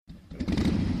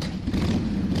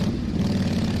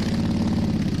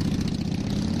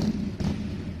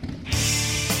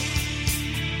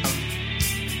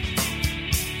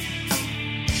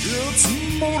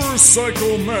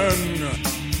Motorcycle Men.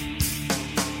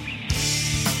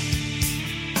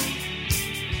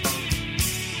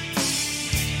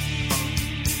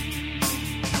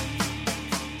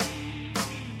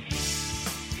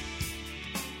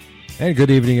 And good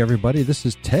evening, everybody. This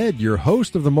is Ted, your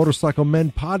host of the Motorcycle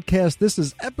Men podcast. This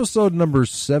is episode number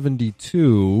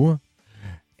 72.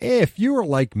 If you are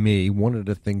like me, one of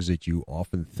the things that you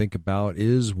often think about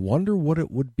is wonder what it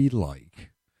would be like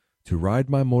to ride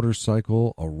my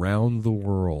motorcycle around the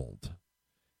world.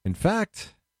 In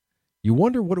fact, you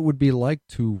wonder what it would be like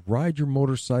to ride your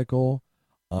motorcycle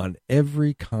on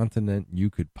every continent you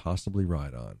could possibly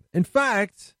ride on. In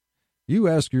fact, you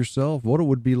ask yourself what it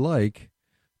would be like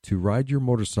to ride your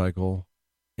motorcycle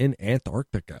in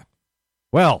Antarctica.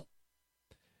 Well,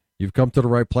 you've come to the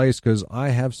right place because I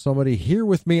have somebody here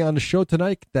with me on the show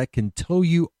tonight that can tell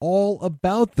you all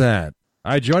about that.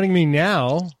 Joining me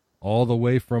now, all the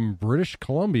way from British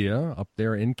Columbia, up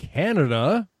there in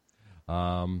Canada,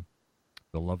 the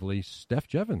lovely Steph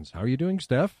Jevons. How are you doing,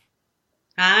 Steph?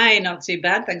 Hi, not too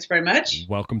bad. Thanks very much.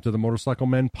 Welcome to the Motorcycle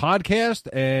Men podcast,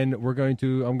 and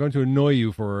I'm going to annoy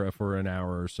you for an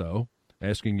hour or so,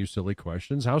 asking you silly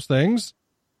questions. How's things?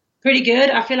 Pretty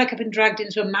good. I feel like I've been dragged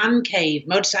into a man cave.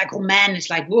 Motorcycle men. It's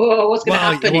like, whoa, what's going to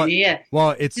happen in here?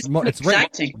 Well, it's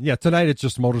exciting. Yeah, tonight it's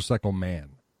just Motorcycle Man.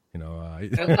 You know,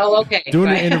 okay. Doing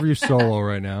right. an interview solo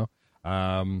right now.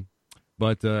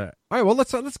 But all right, well,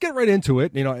 let's get right into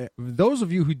it. You know, those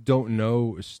of you who don't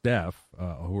know Steph,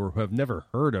 who have never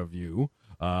heard of you,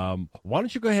 why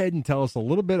don't you go ahead and tell us a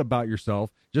little bit about yourself,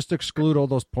 just to exclude all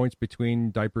those points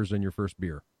between diapers and your first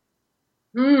beer.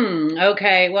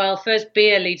 Okay. Well, first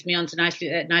beer leads me on to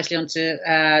nicely onto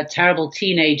terrible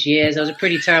teenage years. I was a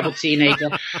pretty terrible teenager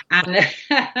and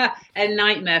a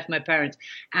nightmare for my parents.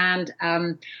 And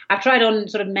I've tried on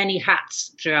sort of many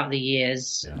hats throughout the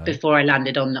years before I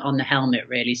landed on the helmet,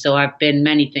 really. So I've been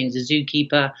many things: a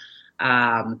zookeeper.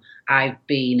 I've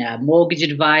been a mortgage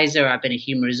advisor. I've been a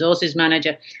human resources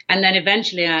manager, and then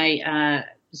eventually I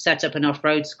set up an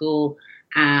off-road school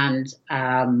and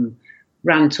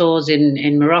ran tours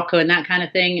in Morocco and that kind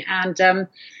of thing. And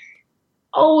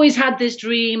always had this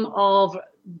dream of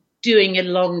doing a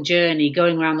long journey,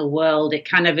 going around the world. It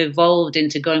kind of evolved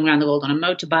into going around the world on a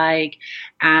motorbike.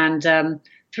 And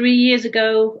 3 years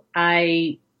ago,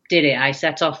 I did it. I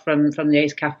set off from the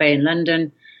Ace Cafe in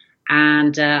London,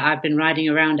 and I've been riding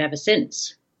around ever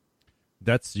since.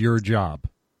 That's your job.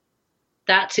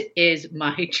 That is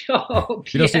my job.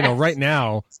 So, you know, right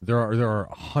now there are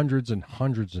hundreds and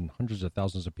hundreds and hundreds of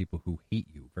thousands of people who hate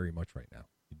you very much right now.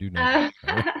 You do know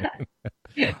that,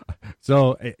 right?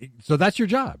 So that's your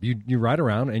job. You ride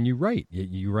around and you write.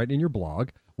 You write in your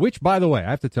blog, which, by the way, I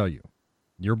have to tell you,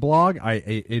 your blog,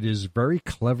 it is very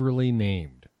cleverly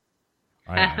named.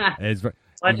 One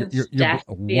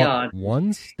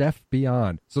Step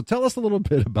Beyond. So tell us a little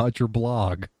bit about your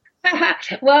blog.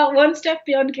 Well, One Step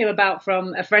Beyond came about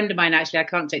from a friend of mine, actually. I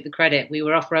can't take the credit. We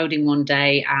were off-roading one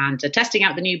day and testing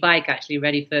out the new bike, actually,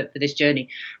 ready for this journey.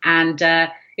 And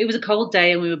it was a cold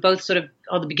day, and we were both sort of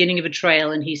on the beginning of a trail.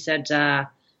 And he said,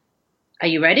 are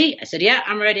you ready? I said, yeah,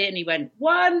 I'm ready. And he went,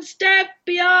 One Step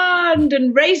Beyond,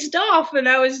 and raced off. And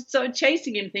I was sort of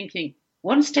chasing him, thinking,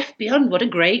 One Step Beyond, what a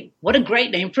great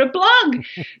name for a blog.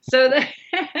 So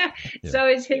so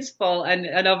it's his fault,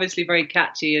 and obviously very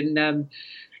catchy. And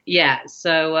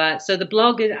so the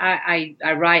blog is I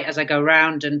write as I go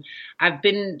around, and I've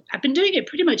been doing it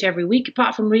pretty much every week,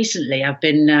 apart from recently. I've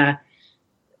been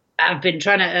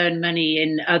trying to earn money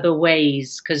in other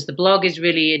ways, because the blog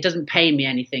it doesn't pay me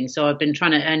anything. So I've been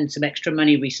trying to earn some extra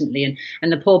money recently,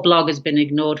 and the poor blog has been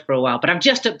ignored for a while, but I've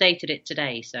just updated it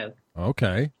today. So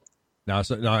okay. Now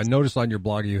I noticed on your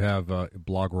blog you have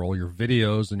blog roll, your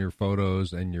videos and your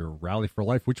photos and your Rally for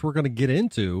Life, which we're going to get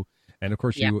into. And of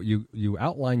course, you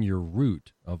outline your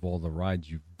route of all the rides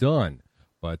you've done,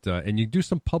 but and you do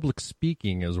some public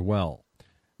speaking as well.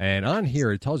 And on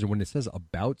here, it tells you, when it says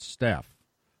about Steph,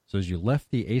 it says you left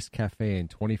the Ace Cafe in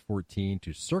 2014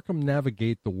 to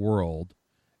circumnavigate the world,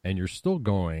 and you're still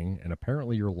going, and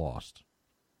apparently you're lost.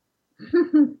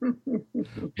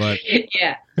 But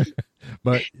yeah.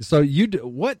 But so you do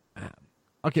what?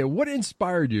 Okay, what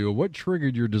inspired you? What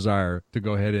triggered your desire to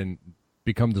go ahead and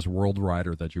become this world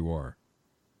rider that you are?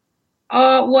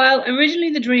 Well, originally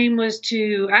the dream was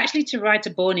to ride to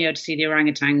Borneo to see the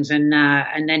orangutans, and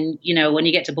then, you know, when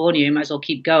you get to Borneo, you might as well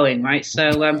keep going, right?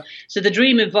 So so the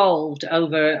dream evolved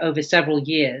over several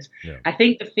years. Yeah. I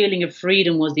think the feeling of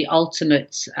freedom was the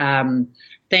ultimate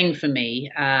thing for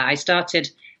me. I started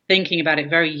thinking about it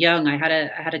very young. I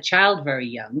had a child very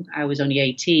young. I was only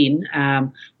 18.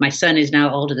 My son is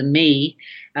now older than me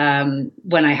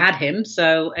when I had him.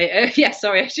 So yeah,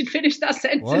 sorry, I should finish that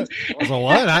sentence. What? So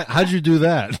what? How'd you do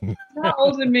that? Not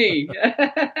older than me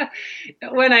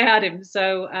when I had him.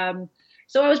 So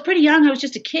so I was pretty young. I was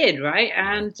just a kid, right?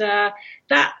 And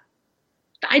that.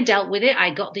 I dealt with it. I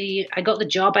got the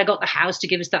job. I got the house to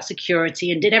give us that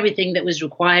security and did everything that was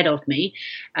required of me.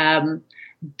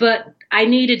 But I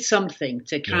needed something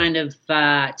to kind of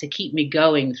to keep me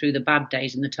going through the bad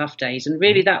days and the tough days. And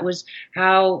really, that was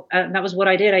how that was what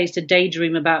I did. I used to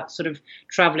daydream about sort of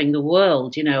traveling the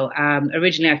world.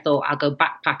 Originally I thought I'll go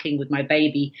backpacking with my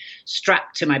baby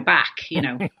strapped to my back.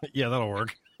 Yeah, that'll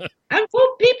work. And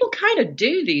well, people kind of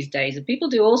do these days, and people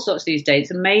do all sorts these days.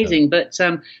 It's amazing. But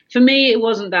for me, it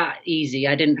wasn't that easy.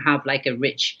 I didn't have like I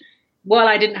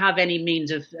didn't have any means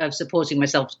of supporting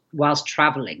myself whilst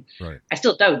traveling. Right. I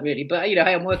still don't really, but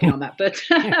I am working on that. But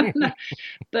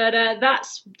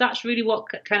that's really what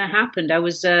kind of happened. I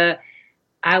was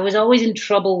always in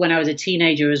trouble when I was a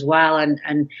teenager as well,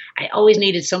 and I always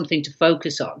needed something to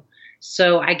focus on.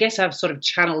 So I guess I've sort of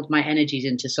channeled my energies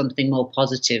into something more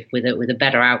positive with a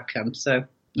better outcome. So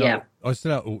yeah.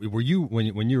 Were you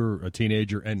when you were a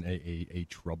teenager and a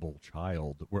troubled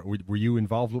child? Were you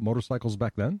involved with motorcycles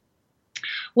back then?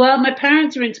 Well, my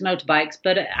parents are into motorbikes,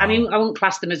 but I mean I won't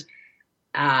class them as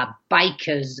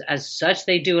bikers as such.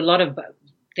 They do a lot of.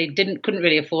 They couldn't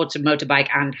really afford to motorbike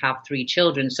and have 3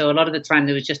 children. So a lot of the time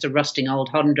there was just a rusting old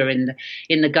Honda in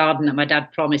the garden that my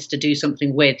dad promised to do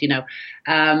something with,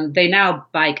 They now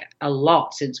bike a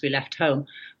lot since we left home.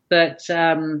 But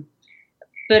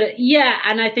yeah,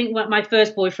 and I think my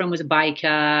first boyfriend was a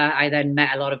biker. I then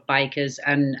met a lot of bikers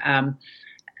and,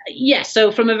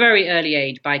 so from a very early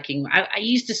age biking, I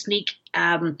used to sneak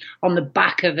on the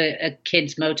back of a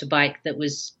kid's motorbike that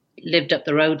lived up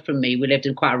the road from me. We lived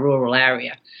in quite a rural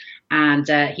area, and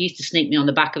he used to sneak me on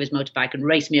the back of his motorbike and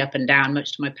race me up and down,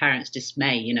 much to my parents'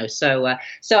 dismay. So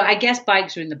I guess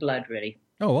bikes are in the blood, really.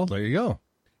 Oh well, there you go.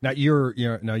 Now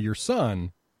your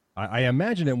son. I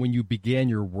imagine that when you began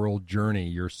your world journey,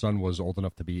 your son was old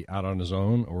enough to be out on his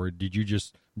own, or did you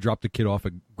just drop the kid off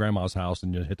at grandma's house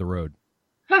and just hit the road?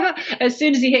 As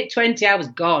soon as he hit 20, I was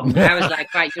gone. I was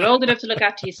like, right, you're old enough to look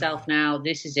after yourself now.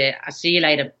 This is it. I'll see you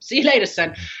later. See you later,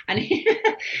 son. And he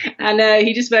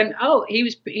just went, oh,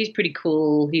 he's pretty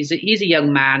cool. He's a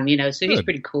young man, so he's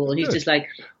pretty cool. And he's just like,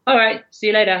 all right, see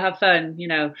you later. Have fun,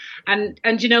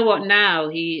 And you know what? Now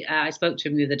I spoke to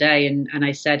him the other day and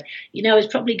I said,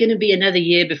 it's probably going to be another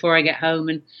year before I get home.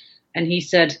 And he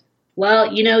said,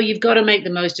 well, you've got to make the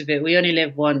most of it. We only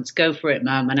live once. Go for it,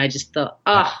 Mum. And I just thought,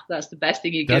 that's the best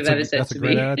thing you could have ever said to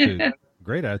me. That's a great attitude.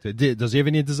 Great attitude. Does he have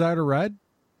any desire to ride?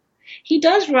 He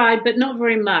does ride, but not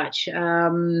very much.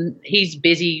 He's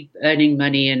busy earning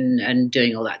money and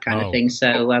doing all that kind of thing.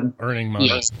 So earning money.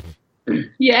 Yes.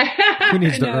 Yeah. Who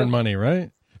needs to earn money,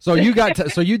 right? So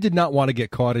so you did not want to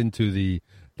get caught into the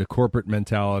corporate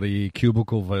mentality,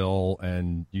 Cubicleville,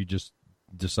 and you just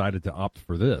decided to opt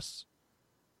for this.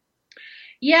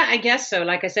 Yeah, I guess so.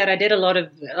 Like I said, I did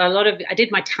I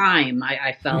did my time,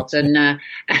 I felt. And, I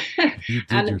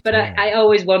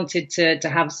always wanted to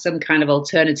have some kind of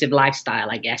alternative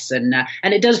lifestyle, I guess. And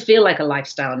it does feel like a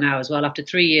lifestyle now as well. After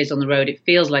 3 years on the road, it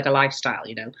feels like a lifestyle,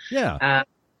 Yeah.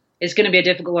 It's going to be a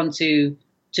difficult one to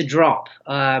drop.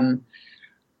 I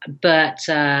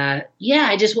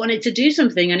just wanted to do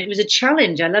something, and it was a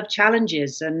challenge. I love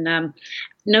challenges, and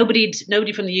nobody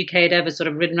from the UK had ever sort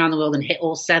of ridden around the world and hit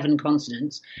all 7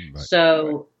 continents. Right.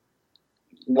 So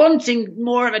wanting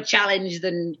more of a challenge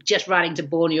than just riding to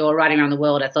Borneo or riding around the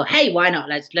world, I thought, hey, why not?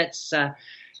 Let's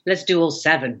do all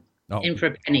 7 in for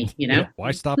a penny, Yeah,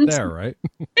 why stop there, right?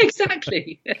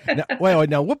 Exactly.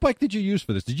 Now, what bike did you use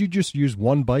for this? Did you just use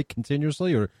one bike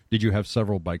continuously, or did you have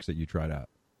several bikes that you tried out?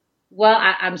 Well,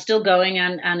 I'm still going,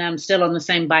 and I'm still on the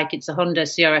same bike. It's a Honda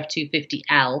CRF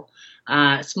 250L,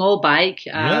 small bike,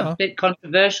 a bit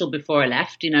controversial before I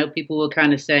left. People were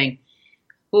kind of saying,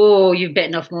 oh, you've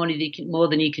bitten off more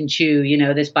than you can chew.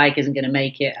 This bike isn't going to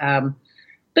make it.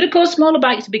 But, of course, smaller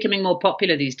bikes are becoming more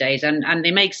popular these days, and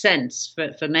they make sense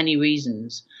for many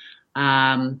reasons.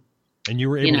 And you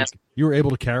were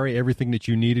able to carry everything that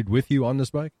you needed with you on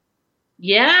this bike?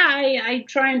 Yeah, I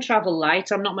try and travel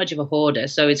light. I'm not much of a hoarder,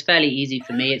 so it's fairly easy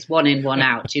for me. It's one in, one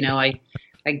out. I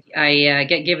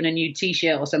get given a new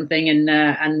T-shirt or something,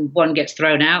 and one gets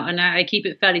thrown out, and I keep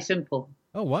it fairly simple.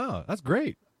 Oh wow, that's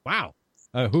great! Wow,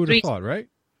 who'd have thought, right?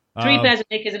 3 pairs of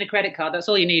knickers and a credit card. That's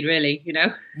all you need, really.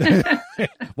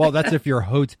 Well, that's if you're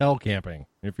hotel camping.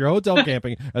 If you're hotel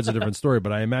camping, that's a different story.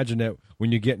 But I imagine that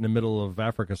when you get in the middle of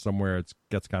Africa somewhere, it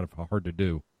gets kind of hard to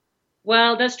do.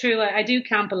 Well, that's true. I do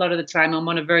camp a lot of the time. I'm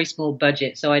on a very small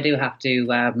budget, so I do have to,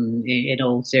 in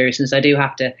all seriousness, I do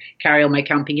have to carry all my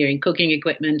camping gear and cooking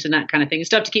equipment and that kind of thing,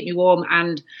 stuff to keep me warm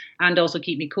and also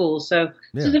keep me cool. So,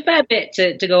 Yeah. so there's a fair bit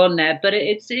to go on there, but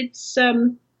it's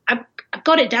I've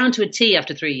got it down to a T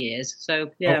after 3 years.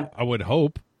 So yeah. Oh, I would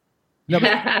hope.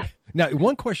 Now, now,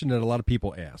 one question that a lot of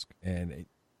people ask, and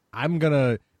I'm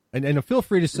gonna, and feel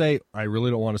free to say I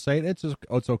really don't want to say it.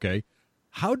 It's okay.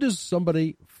 How does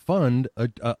somebody fund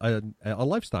a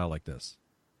lifestyle like this?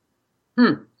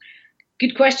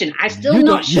 Good question. I'm still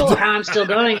not sure how I'm still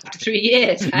going after 3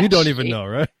 years. You don't even know,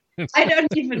 right? I don't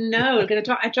even know because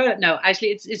I try to know.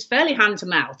 Actually, it's fairly hand to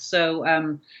mouth. So,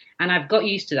 and I've got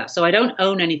used to that. So I don't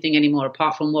own anything anymore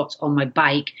apart from what's on my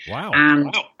bike. Wow.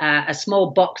 And a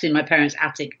small box in my parents'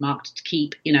 attic marked to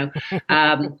keep.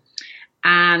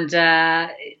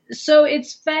 So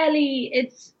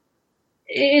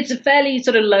it's a fairly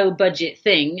sort of low budget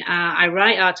thing. I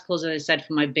write articles, as I said,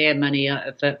 for my beer money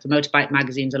for motorbike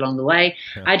magazines along the way.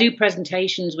 Yeah. I do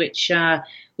presentations which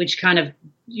kind of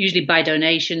usually by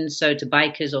donations, so to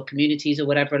bikers or communities or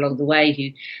whatever along the way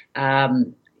who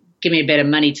give me a bit of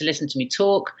money to listen to me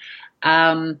talk.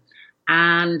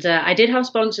 And I did have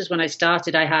sponsors when I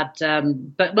started. I had,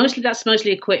 but that's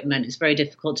mostly equipment. It's very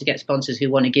difficult to get sponsors who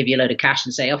want to give you a load of cash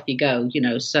and say, off you go,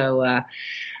 So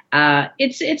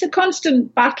it's a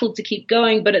constant battle to keep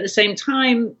going. But at the same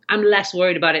time, I'm less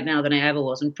worried about it now than I ever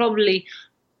was. And probably,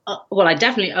 I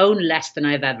definitely own less than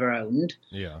I've ever owned.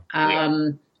 Yeah.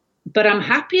 But I'm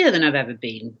happier than I've ever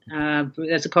been.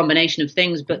 There's a combination of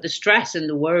things, but the stress and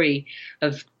the worry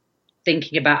of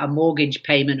thinking about a mortgage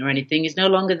payment or anything is no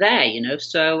longer there,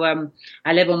 So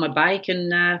I live on my bike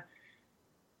and, I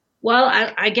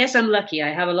guess I'm lucky. I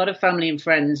have a lot of family and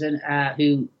friends and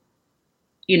who,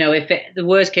 if the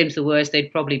worst came to the worst,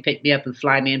 they'd probably pick me up and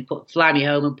fly me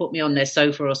home and put me on their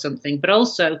sofa or something. But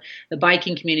also the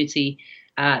biking community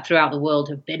throughout the world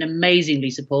have been amazingly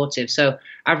supportive. So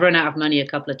I've run out of money a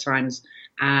couple of times.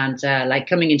 And like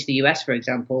coming into the US, for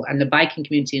example, and the biking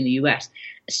community in the US,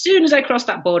 as soon as I crossed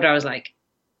that border, I was like,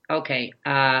 okay,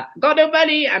 got no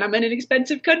money and I'm in an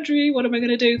expensive country. What am I going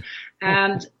to do?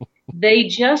 And they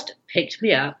just picked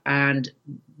me up, and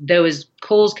there was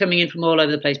calls coming in from all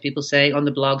over the place, people saying on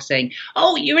the blog saying,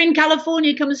 oh, you're in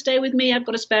California, come and stay with me. I've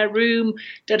got a spare room,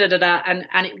 da-da-da-da.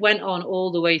 And it went on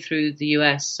all the way through the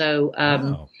US. So,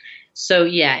 wow. So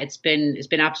yeah, it's been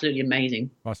absolutely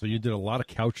amazing. Oh, so you did a lot of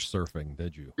couch surfing,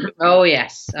 did you? Oh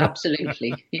yes,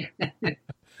 absolutely.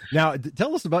 Now,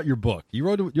 tell us about your book. You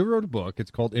wrote a book.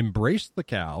 It's called Embrace the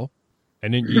Cow,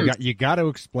 and then you got to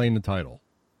explain the title.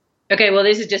 Okay, well,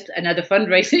 this is just another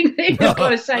fundraising thing, I've got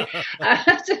to say.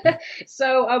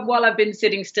 So while I've been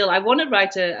sitting still, I want to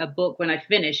write a book when I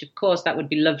finish. Of course, that would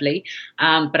be lovely,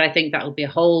 but I think that will be a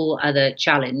whole other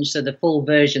challenge. So the full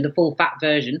version, the full fat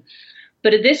version.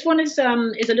 But this one is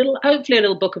hopefully a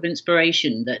little book of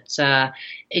inspiration that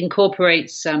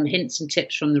incorporates some hints and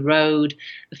tips from the road,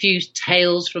 a few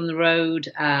tales from the road.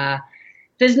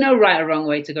 There's no right or wrong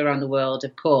way to go around the world,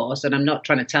 of course, and I'm not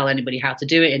trying to tell anybody how to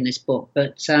do it in this book.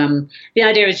 But the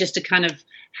idea is just to kind of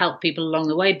help people along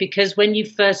the way, because when you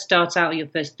first start out, you're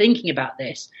first thinking about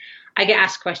this, I get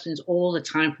asked questions all the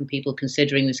time from people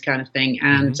considering this kind of thing.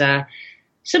 And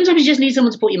sometimes you just need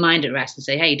someone to put your mind at rest and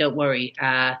say, hey, don't worry.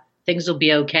 Things will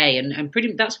be okay. And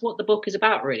pretty that's what the book is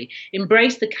about, really.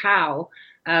 Embrace the Cow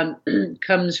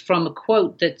comes from a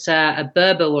quote that a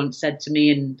Berber once said to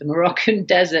me in the Moroccan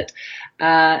desert.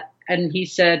 And he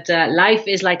said, life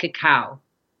is like a cow.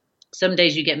 Some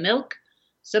days you get milk.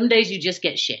 Some days you just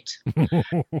get shit.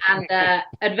 And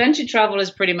adventure travel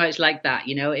is pretty much like that,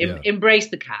 embrace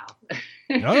the cow.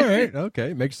 All right.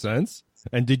 Okay. Makes sense.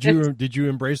 And did you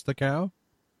embrace the cow?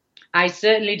 I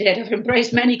certainly did. I've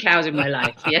embraced many cows in my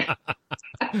life. Yeah.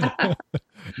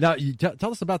 Now, you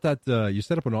tell us about that. You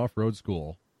set up an off-road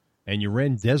school, and you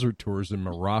ran desert tours in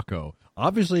Morocco.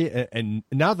 Obviously, and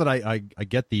now that I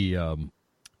get the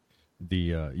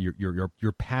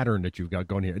your pattern that you've got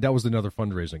going here, that was another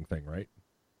fundraising thing, right?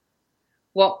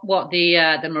 What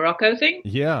the Morocco thing?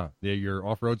 Yeah, your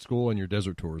off-road school and your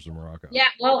desert tours in Morocco. Yeah,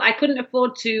 well, I couldn't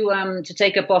afford to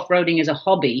take up off-roading as a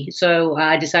hobby, so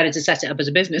I decided to set it up as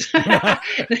a business.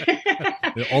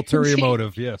 The ulterior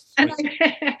motive, yes.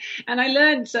 And I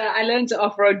learned to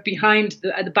off-road behind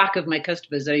at the back of my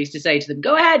customers. I used to say to them,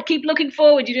 "Go ahead, keep looking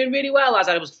forward. You're doing really well." As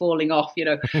I was falling off,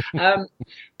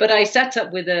 But I set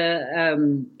up with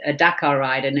a Dakar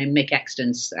rider named Mick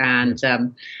Extons, and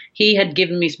he had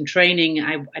given me some training.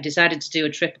 I decided to do a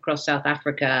trip across South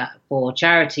Africa for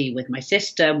charity with my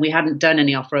sister. We hadn't done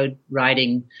any off-road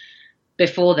riding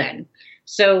before then.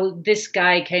 So this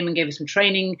guy came and gave us some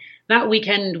training. That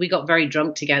weekend, we got very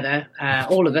drunk together,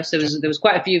 all of us. There was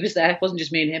quite a few of us there. It wasn't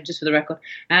just me and him, just for the record.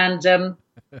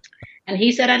 And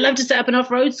he said, I'd love to set up an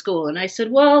off-road school. And I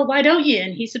said, well, why don't you?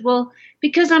 And he said, well,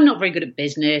 because I'm not very good at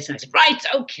business. And I said, right,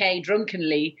 okay,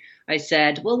 drunkenly. I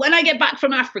said, well, when I get back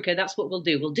from Africa, that's what we'll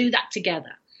do. We'll do that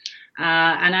together.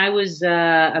 And I was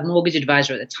a mortgage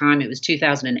advisor at the time. It was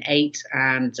 2008,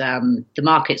 and the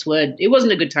markets it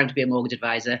wasn't a good time to be a mortgage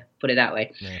advisor, put it that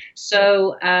way. Yeah.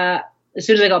 So as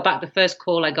soon as I got back, the first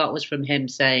call I got was from him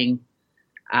saying,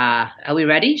 are we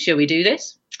ready? Shall we do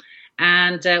this?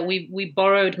 And we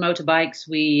borrowed motorbikes,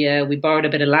 we borrowed a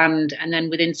bit of land, and then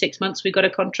within 6 months we got a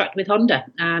contract with Honda.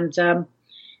 And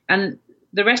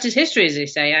the rest is history, as they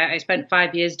say. I spent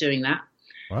 5 years doing that.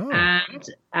 Wow. And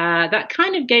that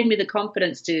kind of gave me the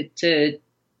confidence to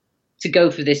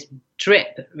go for this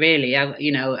trip, really.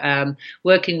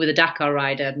 Working with a Dakar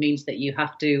rider means that you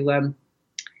have to,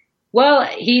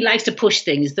 he likes to push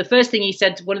things. One of the first things he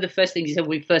said when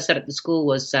we first set up the school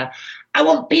was, I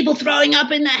want people throwing up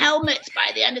in their helmets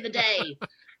by the end of the day.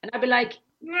 And I'd be like,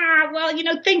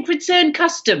 think return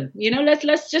custom,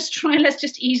 let's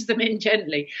just ease them in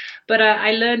gently. But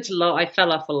I learned a lot. I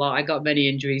fell off a lot. I got many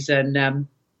injuries and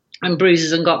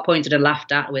bruises and got pointed and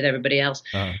laughed at with everybody else.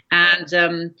 Uh-huh.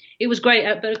 And it was great.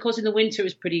 But of course, in the winter, it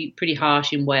was pretty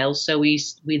harsh in Wales. So we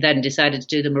then decided to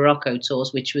do the Morocco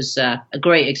tours, which was a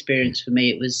great experience for me.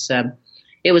 It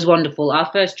was wonderful. Our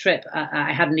first trip,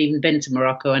 I hadn't even been to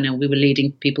Morocco, and we were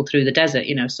leading people through the desert,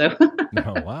 so.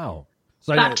 Oh, wow.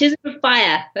 So baptism of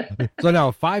fire. So now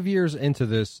 5 years into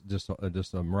this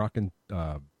Moroccan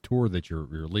tour that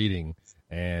you're leading,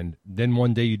 and then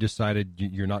one day you decided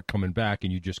you're not coming back,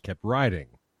 and you just kept riding.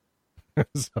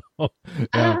 Well,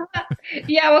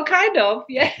 kind of,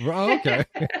 yeah. Oh, okay.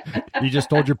 You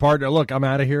just told your partner, "Look, I'm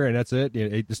out of here," and that's it.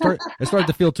 It started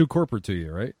to feel too corporate to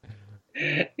you, right?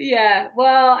 Yeah.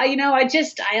 Well, I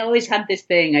always had this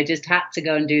thing. I just had to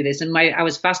go and do this, and I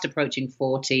was fast approaching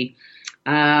 40.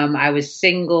 I was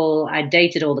single. I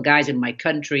dated all the guys in my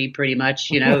country, pretty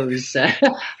much. It was. I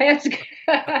had to.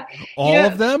 All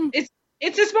of them.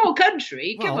 It's a small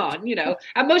country. Come on,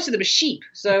 and most of them are sheep,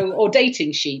 or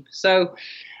dating sheep. So,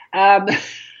 I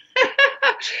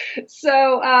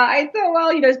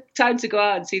thought, it's time to go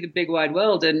out and see the big wide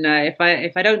world. And if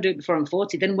I don't do it before I'm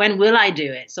 40, then when will I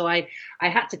do it? So I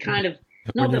had to kind of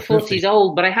not that 40 is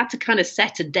old, but I had to kind of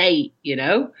set a date.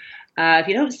 If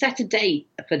you don't set a date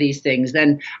for these things,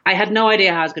 then I had no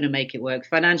idea how I was going to make it work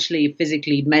financially,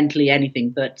 physically, mentally, anything.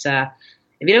 But if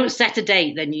you don't set a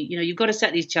date, then you've got to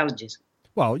set these challenges.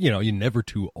 Well, you're never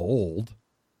too old.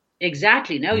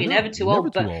 Exactly. No, you're never too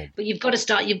old. But you've got to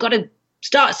start. You've got to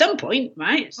start at some point,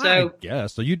 right? So yeah.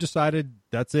 So you decided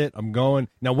that's it. I'm going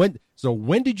now.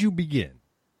 When did you begin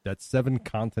that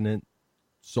 7-continent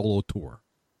solo tour?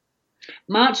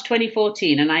 March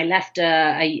 2014, and I left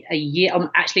a year.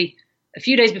 Actually, a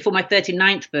few days before my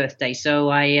 39th birthday. So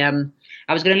I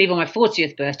was going to leave on my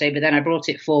 40th birthday, but then I brought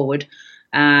it forward.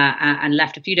 And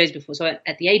left a few days before. So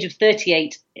at the age of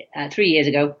 38, 3 years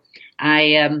ago,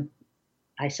 I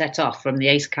set off from the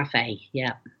Ace Cafe.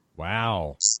 Yeah.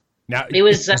 Wow. Now it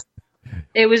was an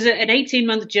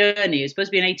 18-month journey. It was supposed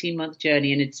to be an 18-month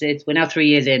journey, and it's we're now 3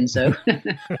 years in. So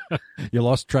you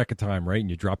lost track of time, right? And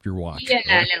you dropped your watch. Yeah,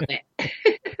 right? A little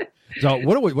bit. So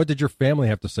what did your family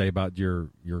have to say about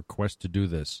your quest to do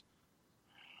this?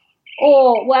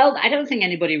 Oh, well, I don't think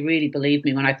anybody really believed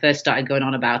me when I first started going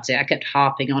on about it. I kept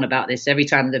harping on about this. Every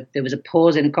time there was a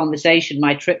pause in a conversation,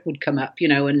 my trip would come up,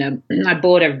 and I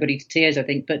bored everybody to tears, I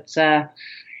think. But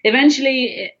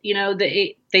eventually,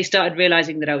 they started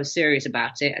realizing that I was serious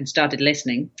about it and started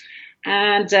listening.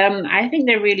 And I think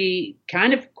they're really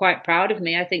kind of quite proud of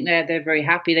me. I think they're very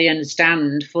happy. They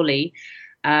understand fully.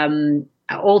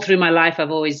 All through my life, I've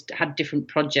always had different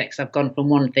projects. I've gone from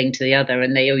one thing to the other,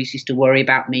 and they always used to worry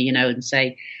about me, and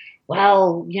say,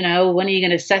 well, when are you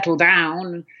going to settle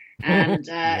down and,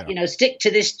 stick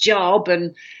to this job?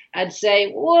 And I'd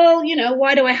say, well,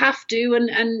 why do I have to?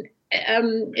 And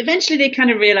eventually they kind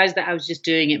of realized that I was just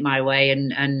doing it my way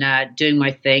and doing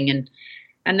my thing.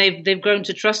 And they've grown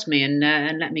to trust me and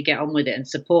let me get on with it and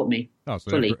support me. Oh,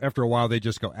 so after a while, they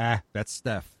just go, that's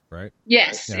Steph. Right?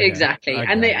 Yes, yeah, exactly. Yeah.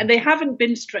 And they haven't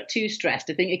been too stressed.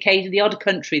 I think occasionally the odd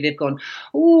country they've gone,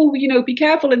 be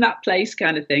careful in that place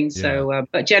kind of thing. Yeah. So,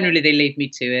 but generally they leave me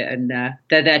to it, and they're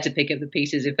there to pick up the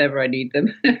pieces if ever I need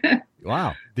them.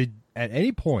 Wow. At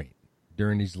any point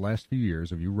during these last few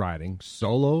years of you riding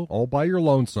solo, all by your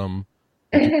lonesome,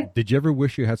 did you ever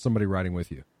wish you had somebody riding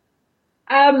with you?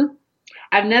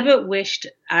 I've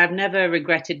never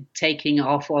regretted taking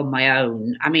off on my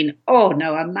own. I mean, oh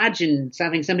no, imagine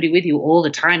having somebody with you all the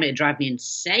time. It'd drive me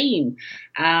insane.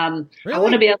 I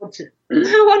want to be able to,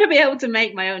 I want to be able to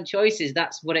make my own choices.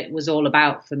 That's what it was all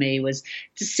about for me, was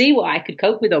to see what I could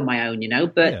cope with on my own,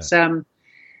 but, so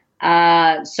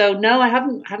no, I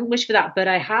haven't wished for that, but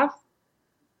I have.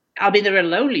 I mean, there are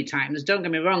lonely times, don't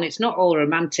get me wrong. It's not all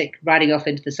romantic riding off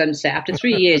into the sunset. After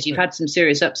 3 years, you've had some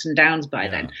serious ups and downs by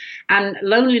then. And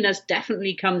loneliness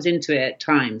definitely comes into it at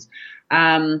times.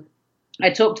 I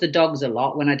talk to the dogs a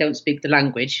lot when I don't speak the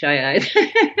language.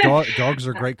 Dogs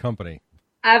are great company.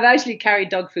 I've actually carried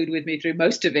dog food with me through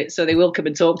most of it, so they will come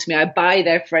and talk to me. I buy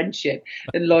their friendship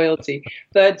and loyalty.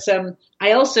 But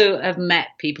I also have met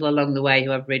people along the way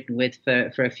who I've ridden with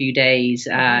for a few days,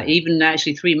 even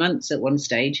actually 3 months at one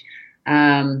stage.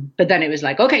 But then it was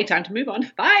like, okay, time to move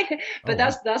on. Bye. But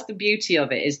that's the beauty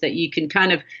of it, is that you can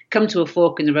kind of come to a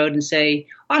fork in the road and say,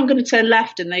 oh, I'm going to turn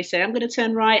left. And they say, I'm going to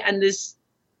turn right. And there's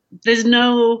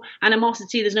no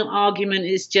animosity. There's no argument.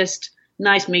 It's just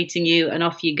nice meeting you, and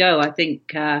off you go. I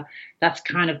think that's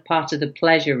kind of part of the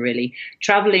pleasure, really.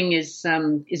 Traveling is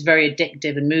very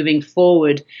addictive, and moving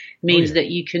forward means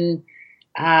that you can,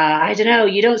 I don't know,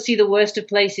 you don't see the worst of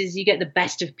places, you get the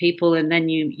best of people, and then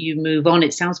you move on.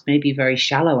 It sounds maybe very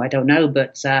shallow, I don't know,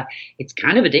 but it's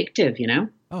kind of addictive,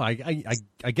 Oh, I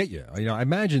get you. I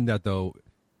imagine that, though,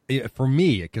 for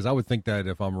me, because I would think that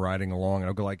if I'm riding along and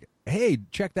I'll go like, hey,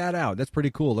 check that out. That's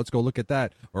pretty cool. Let's go look at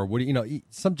that. Or what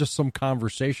some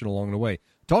conversation along the way.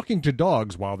 Talking to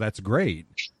dogs, wow, that's great.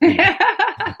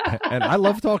 And I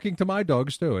love talking to my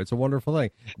dogs too. It's a wonderful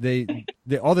thing. They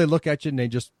look at you and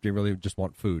they really just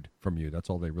want food from you. That's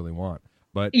all they really want.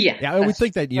 But I would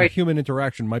think that human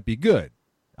interaction might be good.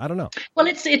 I don't know. Well,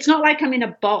 it's not like I'm in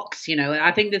a box,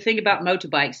 I think the thing about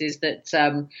motorbikes is that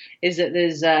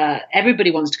there's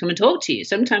everybody wants to come and talk to you.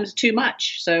 Sometimes too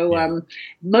much. So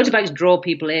motorbikes draw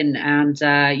people in, and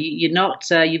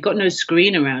you've got no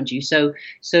screen around you. So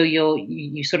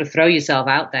you sort of throw yourself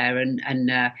out there, and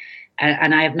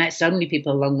I have met so many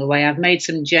people along the way. I've made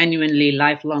some genuinely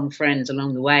lifelong friends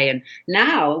along the way. And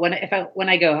now when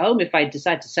I go home, if I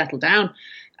decide to settle down.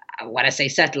 When I say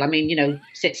settle, I mean,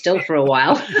 sit still for a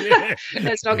while.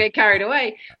 Let's not get carried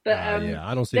away. But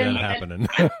I don't see that happening.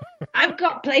 I've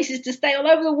got places to stay all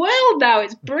over the world now.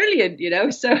 It's brilliant,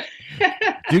 So,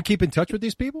 do you keep in touch with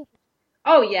these people?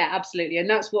 Oh yeah, absolutely. And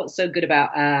that's what's so good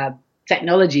about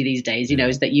technology these days,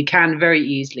 is that you can very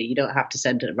easily, you don't have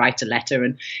to write a letter,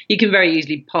 and you can very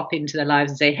easily pop into their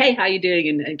lives and say, hey, how you doing?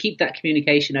 And keep that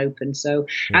communication open. So,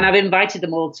 and I've invited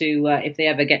them all to, if they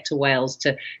ever get to Wales,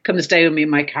 to come and stay with me in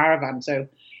my caravan. So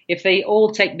if they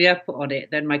all take me up on it,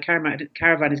 then my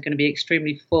caravan is going to be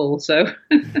extremely full. So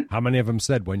how many of them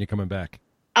said, when you're coming back?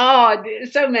 Oh,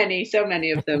 so many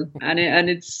of them. and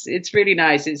it's really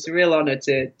nice. It's a real honor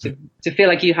to feel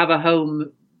like you have a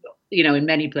home, in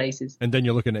many places. And then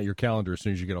you're looking at your calendar as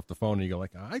soon as you get off the phone, and you go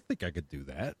like, I think I could do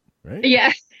that, right?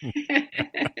 Yeah.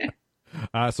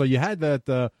 So you had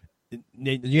that.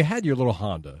 You had your little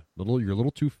Honda, your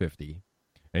little 250,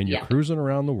 and you're cruising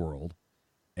around the world,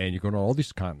 and you're going to all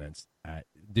these continents.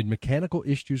 Did mechanical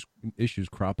issues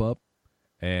crop up,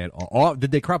 and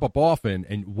did they crop up often?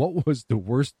 And what was the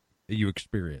worst that you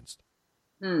experienced?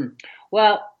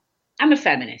 Well, I'm a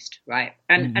feminist, right?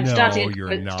 And I'm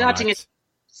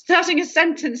starting a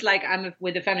sentence like I'm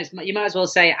with a feminist, you might as well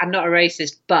say I'm not a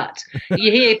racist, but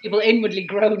you hear people inwardly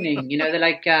groaning, they're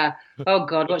like, oh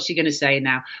God, what's she going to say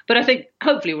now? But I think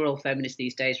hopefully we're all feminists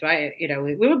these days, right?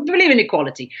 We believe in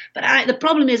equality, but the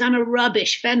problem is I'm a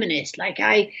rubbish feminist. Like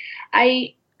I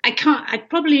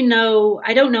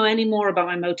don't know any more about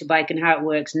my motorbike and how it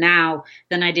works now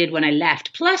than I did when I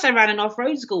left. Plus, I ran an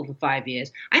off-road school for 5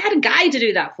 years. I had a guy to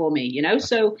do that for me,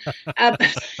 So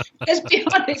let's be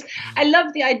honest. I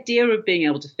love the idea of being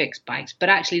able to fix bikes, but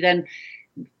actually then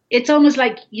it's almost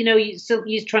like,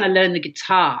 you're trying to learn the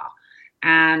guitar.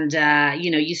 And,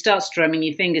 you start strumming,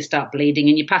 your fingers start bleeding,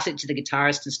 and you pass it to the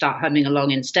guitarist and start humming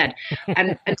along instead.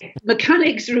 And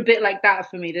mechanics are a bit like that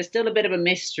for me. There's still a bit of a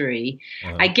mystery.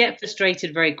 I get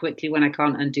frustrated very quickly when I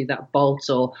can't undo that bolt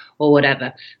or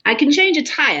whatever. I can change a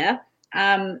tire,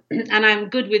 and I'm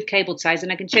good with cable ties,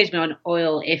 and I can change my own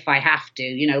oil if I have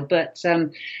to, but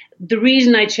the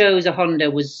reason I chose a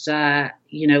Honda was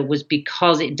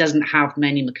because it doesn't have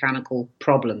many mechanical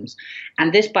problems.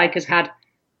 And this bike has had,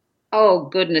 oh,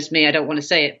 goodness me, I don't want to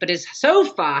say it, but has so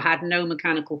far had no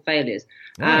mechanical failures.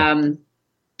 Oh.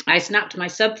 I snapped my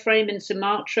subframe in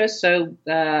Sumatra, so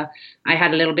I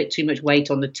had a little bit too much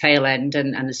weight on the tail end,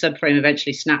 and the subframe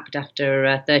eventually snapped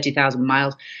after 30,000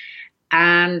 miles.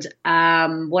 And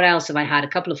what else have I had? A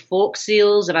couple of fork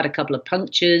seals. I've had a couple of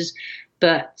punctures,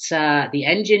 but the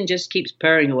engine just keeps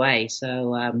purring away.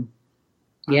 So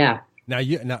yeah.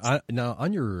 Now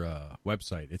on your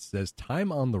website it says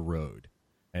time on the road,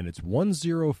 and it's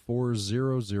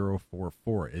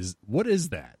 1040044. What is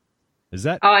that? Is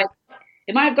that?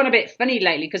 It might have gone a bit funny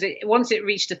lately because once it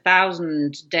reached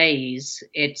 1,000 days,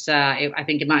 I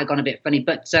think it might have gone a bit funny,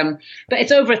 but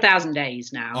it's over 1,000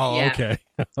 days now. Oh, yeah. Okay,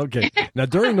 okay. Now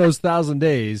during those 1,000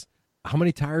 days, how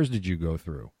many tires did you go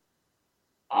through?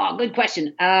 Oh, good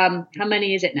question. How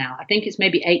many is it now? I think it's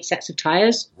maybe 8 sets of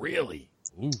tires. Really?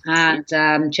 Ooh. And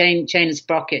chain and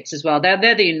sprockets as well.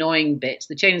 They're the annoying bits.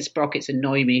 The chain and sprockets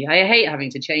annoy me. I hate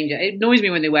having to change it. It annoys me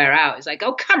when they wear out. It's like,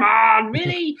 oh, come on,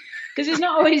 really? Because it's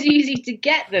not always easy to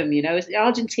get them. You know,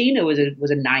 Argentina was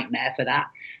a nightmare for that.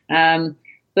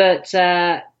 But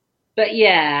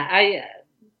yeah,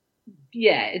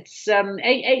 it's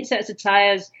 8 sets of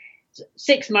tires,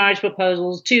 6 marriage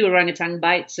proposals, 2 orangutan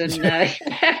bites, and wait.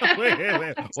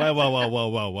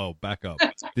 Whoa, back up.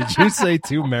 Did you say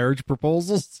 2 marriage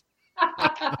proposals?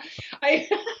 I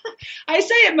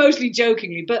say it mostly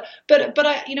jokingly, but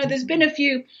I, there's been a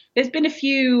few. People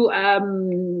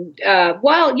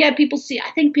see. I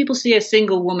think people see a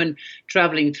single woman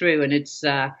traveling through, and it's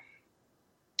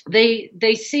they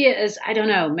see it as, I don't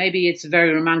know, maybe it's a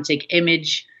very romantic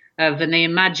image of, and they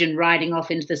imagine riding off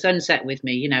into the sunset with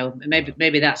me.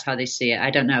 Maybe that's how they see it.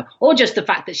 I don't know, or just the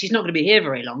fact that she's not going to be here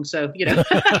very long. So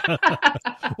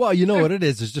Well, you know what it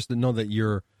is just to know that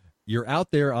you're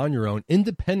out there on your own,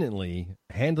 independently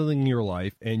handling your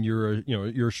life, and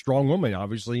you're a strong woman.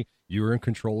 Obviously, you're in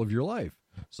control of your life.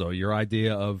 So your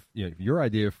idea of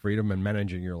freedom and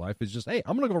managing your life is just, hey,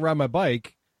 I'm gonna go ride my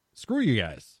bike. Screw you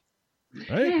guys,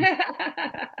 right?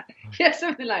 Yeah,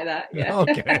 something like that. Yeah.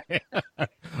 Okay.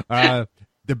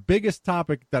 The biggest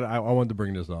topic that I wanted to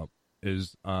bring this up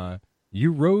is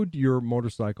you rode your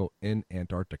motorcycle in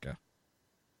Antarctica.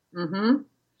 Mm-hmm.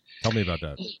 Tell me about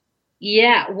that.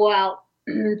 Yeah, well,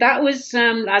 that was,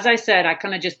 as I said, I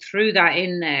kind of just threw that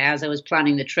in there as I was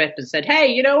planning the trip and said,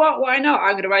 hey, you know what? Why not?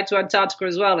 I'm going to ride to Antarctica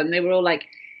as well. And they were all like,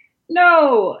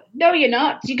 no, you're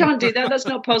not. You can't do that. That's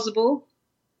not possible.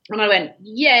 And I went,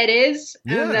 yeah, it is.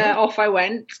 Yeah. And off I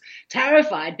went,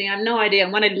 terrified. I have no idea.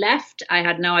 And when I left, I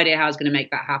had no idea how I was going to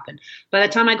make that happen. By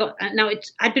the time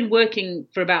I'd been working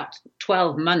for about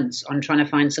 12 months on trying to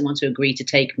find someone to agree to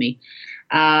take me.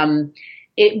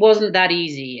 It wasn't that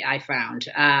easy, I found.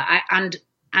 And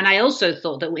I also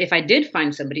thought that if I did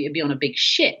find somebody, it'd be on a big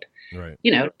ship. Right.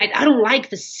 I don't like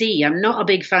the sea. I'm not a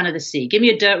big fan of the sea. Give me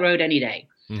a dirt road any day.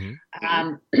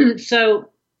 Mm-hmm. So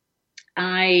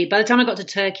by the time I got to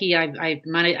Turkey, I'd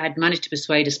managed to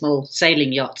persuade a small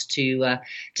sailing yacht to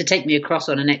take me across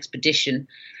on an expedition.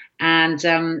 And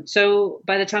so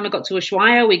by the time I got to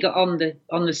Ushuaia, we got on the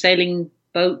sailing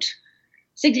boat.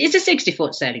 It's a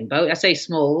 60-foot sailing boat. I say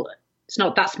small. It's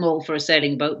not that small for a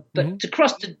sailing boat, but mm-hmm. to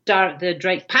cross the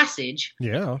Drake Passage,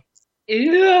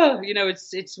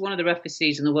 it's one of the roughest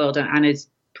seas in the world, and it's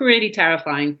pretty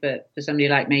terrifying for somebody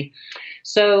like me.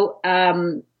 So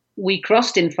we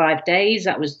crossed in 5 days.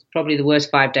 That was probably the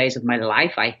worst 5 days of my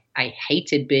life. I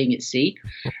hated being at sea,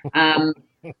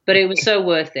 but it was so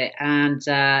worth it. And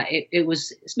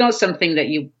it's not something that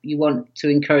you want to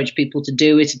encourage people to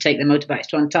do, is to take their motorbikes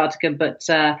to Antarctica, but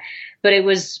it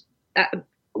was.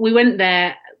 We went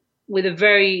there with a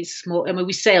very small. I mean,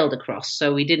 we sailed across,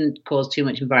 so we didn't cause too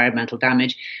much environmental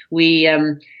damage. We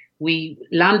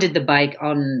landed the bike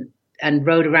on and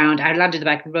rode around. I landed the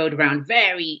bike and rode around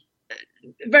very,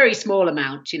 very small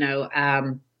amount,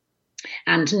 and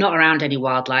not around any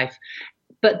wildlife.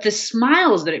 But the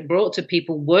smiles that it brought to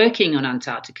people working on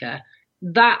Antarctica,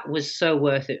 that was so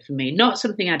worth it for me. Not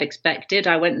something I'd expected.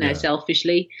 I went there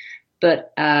selfishly,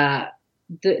 but.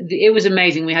 It was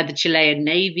amazing. We had the Chilean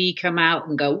Navy come out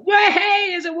and go, "Well, hey,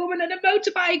 there's a woman and a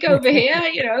motorbike over here,"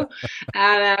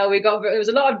 And there was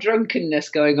a lot of drunkenness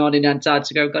going on in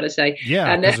Antarctica, I've got to say.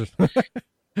 Yeah, and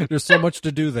there's so much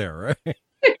to do there, right? Yeah,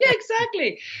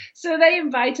 exactly. So they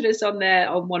invited us on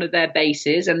one of their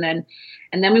bases, and then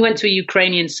we went to a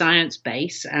Ukrainian science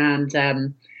base,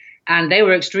 and they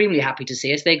were extremely happy to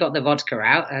see us. They got the vodka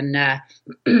out,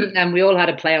 and we all had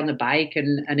a play on the bike,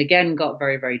 and again got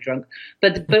very, very drunk.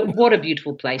 But what a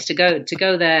beautiful place to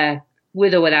go there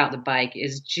with or without the bike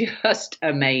is just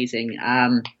amazing.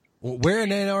 Where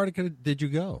in Antarctica did you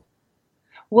go?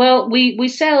 Well, we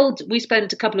sailed. We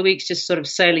spent a couple of weeks just sort of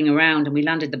sailing around, and we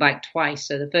landed the bike twice.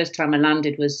 So the first time I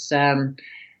landed was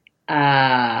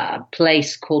a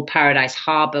place called Paradise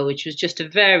Harbor, which was just a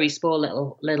very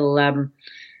small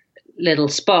little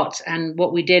spot. And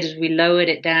what we did is we lowered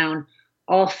it down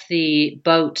off the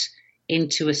boat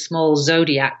into a small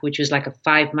Zodiac, which was like a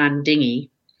 5-man dinghy.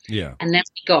 Yeah. And then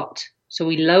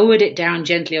we lowered it down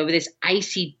gently over this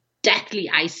icy, deathly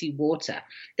icy water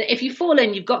that if you fall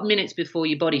in, you've got minutes before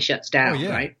your body shuts down,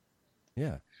 right?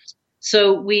 Yeah.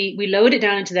 So we lowered it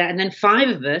down into that, and then 5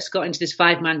 of us got into this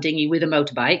 5-man dinghy with a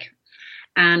motorbike,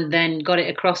 and then got it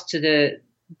across to the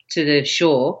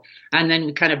shore, and then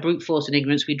we kind of brute force and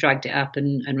ignorance, we dragged it up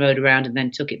and rode around, and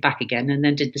then took it back again, and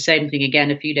then did the same thing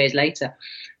again a few days later.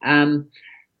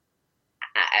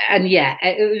 And yeah,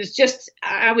 it was just,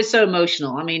 I was so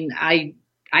emotional. I mean, I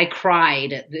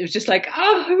cried. It was just like,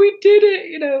 oh, we did it,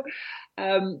 you know.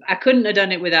 I couldn't have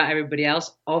done it without everybody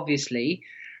else, obviously.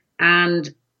 And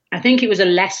I think it was a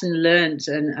lesson learned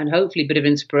and hopefully a bit of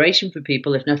inspiration for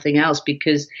people, if nothing else,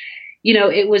 because, you know,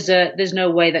 it was there's no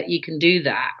way that you can do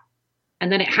that.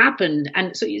 And then it happened.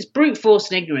 And so it's brute force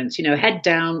and ignorance, you know, head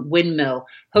down, windmill,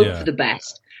 hope for the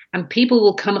best. And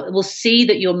people will see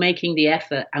that you're making the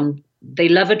effort, and they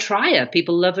love a trier.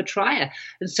 People love a trier.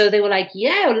 And so they were like,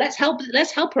 yeah, let's help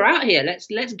her out here.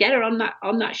 Let's get her on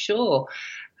that shore.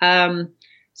 But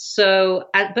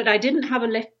I didn't have a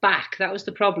lift back. That was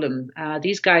the problem.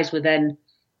 These guys were then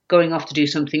going off to do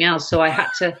something else. So I had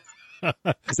to.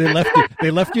 They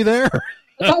left you there.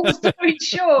 Long story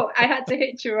short, I had to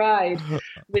hitch a ride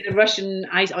with a Russian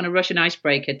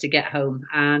icebreaker to get home,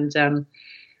 and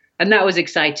that was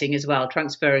exciting as well.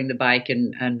 Transferring the bike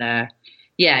and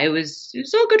it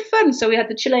was all good fun. So we had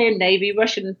the Chilean Navy,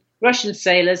 Russian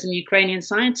sailors, and Ukrainian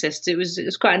scientists. It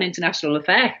was quite an international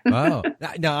affair. Wow.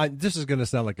 Now, this is going to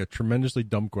sound like a tremendously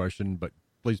dumb question, but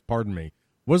please pardon me.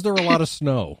 Was there a lot of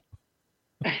snow?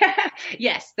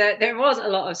 Yes, there was a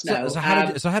lot of snow. So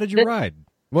how did you ride?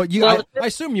 Well, I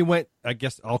assume you went, I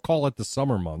guess I'll call it the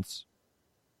summer months.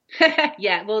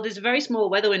 Yeah, well, there's a very small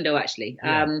weather window, actually.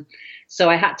 Yeah. So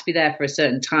I had to be there for a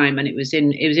certain time, and it was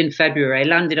in February. I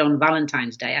landed on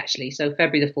Valentine's Day, actually, so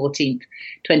February the 14th,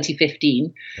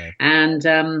 2015, okay. And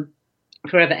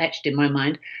forever etched in my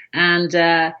mind. And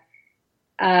so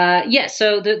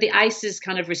the ice is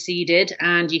kind of receded,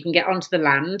 and you can get onto the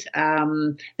land.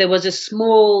 There was a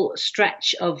small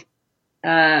stretch of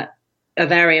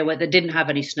area where there didn't have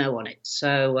any snow on it.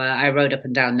 So I rode up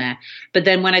and down there. But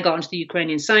then when I got onto the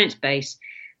Ukrainian science base,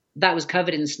 that was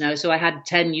covered in snow. So I had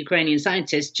 10 Ukrainian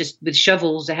scientists just with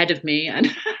shovels ahead of me and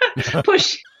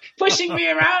pushing me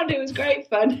around. It was great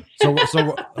fun.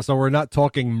 So we're not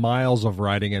talking miles of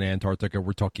riding in Antarctica.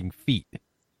 We're talking feet.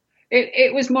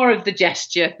 It was more of the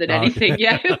gesture than anything.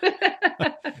 Yeah.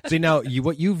 See, now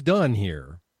what you've done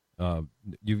here,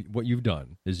 what you've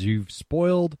done is you've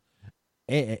spoiled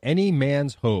any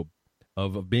man's hope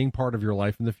of being part of your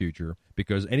life in the future,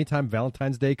 because anytime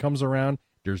Valentine's Day comes around,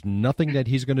 there's nothing that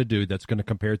he's going to do that's going to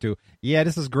compare to, yeah,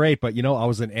 this is great, but, you know, I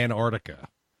was in Antarctica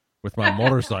with my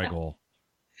motorcycle.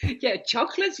 Yeah,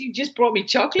 chocolates? You just brought me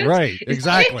chocolates? Right,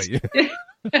 exactly.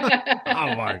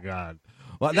 Oh, my God.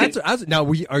 Well, now,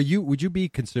 would you be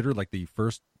considered like the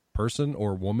first person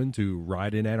or woman to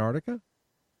ride in Antarctica?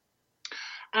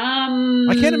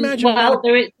 I can't imagine.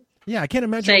 I can't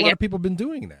imagine a lot again. of people have been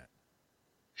doing that.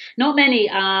 Not many.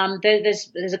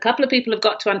 There's a couple of people who've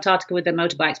got to Antarctica with their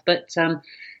motorbikes, but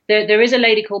there is a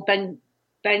lady called Ben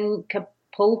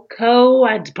Capulco.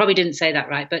 I probably didn't say that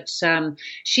right, but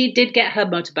she did get her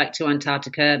motorbike to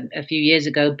Antarctica a few years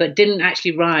ago, but didn't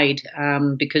actually ride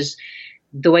because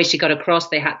the way she got across,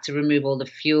 they had to remove all the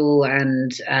fuel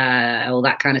and all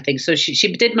that kind of thing. So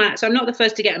she did. So I'm not the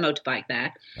first to get a motorbike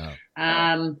there.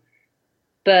 Oh.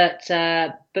 But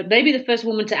maybe the first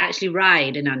woman to actually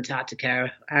ride in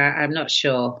Antarctica, I'm not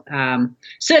sure.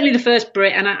 Certainly the first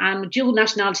Brit, and I'm dual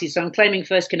nationality, so I'm claiming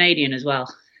first Canadian as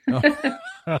well. Oh.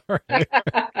 All right.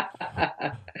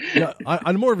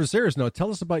 On more of a serious note, tell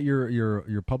us about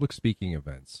your public speaking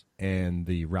events and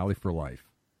the Rally for Life.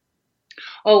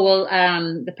 Oh, well,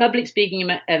 the public speaking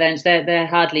events, they're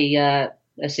hardly a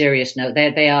serious note.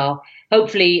 They are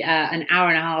hopefully an hour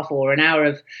and a half or an hour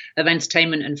of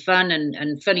entertainment and fun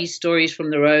and funny stories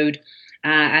from the road.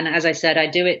 And as I said, I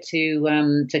do it to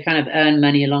kind of earn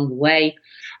money along the way.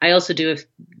 I also do a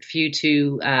few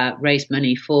to raise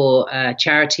money for a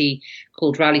charity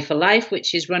called Rally for Life,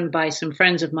 which is run by some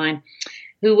friends of mine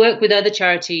who work with other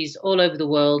charities all over the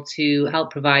world to help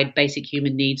provide basic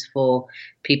human needs for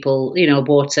people, you know,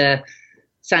 water,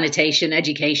 sanitation,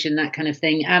 education, that kind of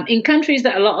thing, in countries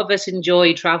that a lot of us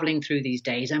enjoy traveling through these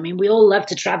days. I mean, we all love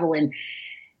to travel, and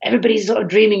everybody's sort of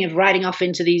dreaming of riding off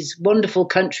into these wonderful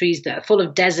countries that are full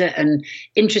of desert and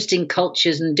interesting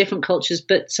cultures and different cultures.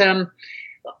 But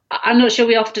I'm not sure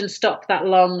we often stop that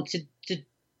long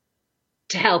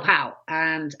to help out.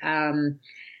 And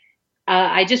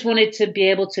I just wanted to be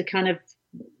able to kind of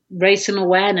raise some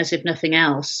awareness, if nothing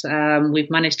else. We've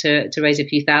managed to raise a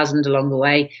few thousand along the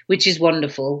way, which is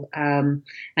wonderful. And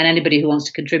anybody who wants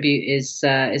to contribute is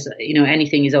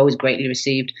anything is always greatly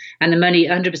received. And the money,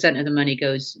 100% of the money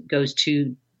goes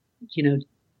to,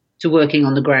 to working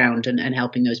on the ground and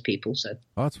helping those people. So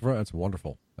that's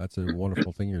wonderful. That's a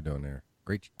wonderful thing you're doing there.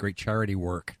 Great charity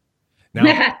work.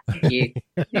 Now, thank you.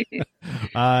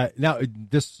 Now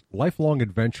this lifelong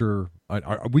adventure.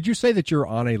 Would you say that you're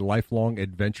on a lifelong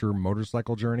adventure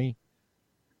motorcycle journey?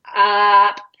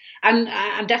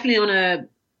 I'm definitely on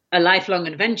a lifelong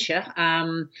adventure.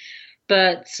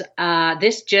 But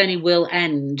this journey will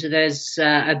end. There's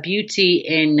a beauty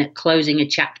in closing a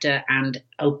chapter and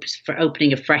for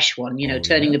opening a fresh one.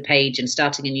 Turning the page and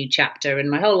starting a new chapter. And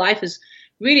my whole life has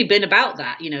really been about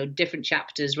that. Different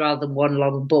chapters rather than one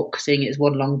long book. Seeing it as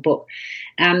one long book,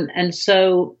 and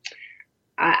so.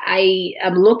 I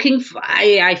am looking for,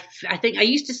 I think I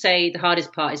used to say the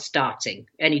hardest part is starting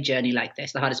any journey like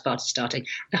this. The hardest part is starting.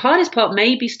 The hardest part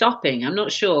may be stopping. I'm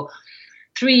not sure.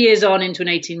 3 years on into an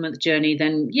 18-month journey,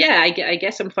 then I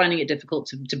guess I'm finding it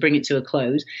difficult to bring it to a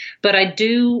close. But I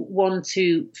do want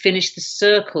to finish the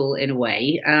circle in a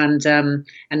way and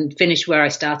finish where I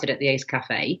started at the Ace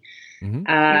Cafe.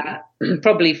 Mm-hmm.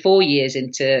 Probably 4 years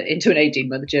into an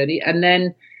 18-month journey, and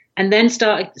then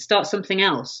start something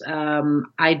else.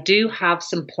 I do have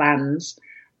some plans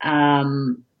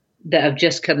that have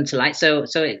just come to light. So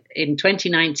in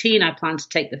 2019, I plan to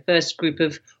take the first group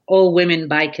of all women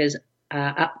bikers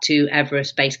up to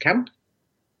Everest Base Camp.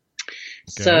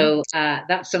 Okay. So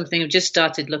that's something I've just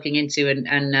started looking into,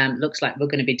 and looks like we're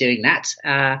going to be doing that.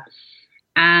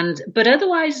 But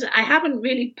otherwise, I haven't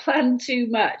really planned too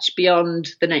much beyond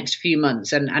the next few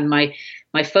months, and my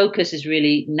focus is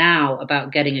really now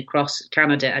about getting across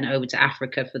Canada and over to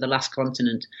Africa for the last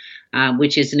continent,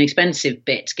 which is an expensive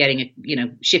bit.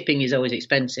 Shipping is always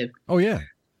expensive. Oh yeah.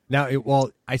 Now,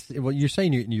 you're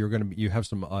saying you have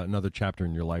some another chapter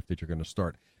in your life that you're going to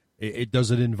start.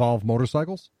 Does it involve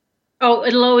motorcycles? Oh,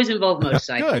 it'll always involve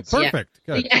motorcycles. Good, perfect,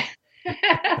 good.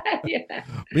 Yeah.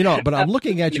 But I'm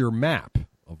looking at your map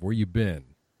of where you've been,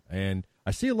 and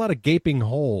I see a lot of gaping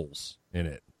holes in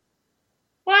it.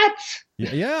 What?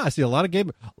 Yeah, I see a lot of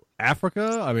gaping.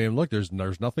 Africa. I mean, look, there's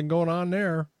nothing going on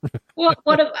there. Well,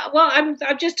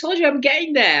 I've just told you I'm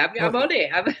getting there. I'm on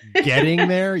it. Getting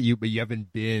there, but you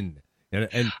haven't been,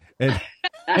 and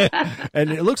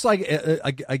and it looks like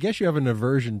I guess you have an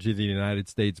aversion to the United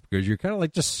States because you're kind of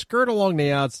like just skirt along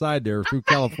the outside there through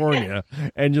California,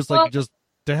 and just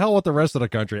to hell with the rest of the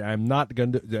country. I'm not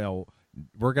going to.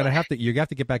 We're going to have to. You have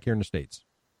to get back here in the States.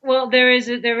 Well, there is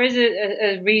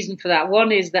a reason for that.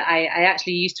 One is that I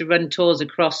actually used to run tours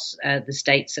across the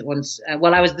States at once. I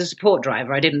was the support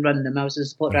driver. I didn't run them. I was the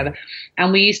support driver.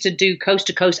 And we used to do coast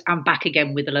to coast and back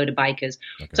again with a load of bikers.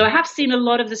 Okay. So I have seen a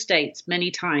lot of the States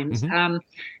many times. Mm-hmm.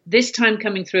 This time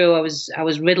coming through, I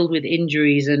was riddled with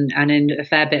injuries and in a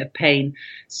fair bit of pain.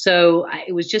 So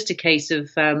it was just a case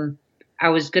of I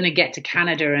was going to get to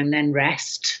Canada and then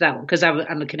rest because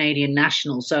I'm a Canadian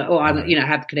national, I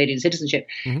have Canadian citizenship.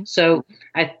 Mm-hmm. So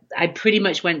I pretty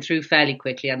much went through fairly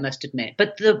quickly, I must admit.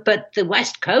 But the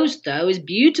West Coast though is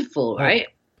beautiful, right?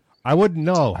 I wouldn't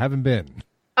know, haven't been.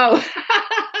 Oh,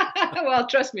 well,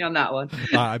 trust me on that one.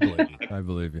 I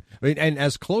believe you. I mean, and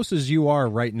as close as you are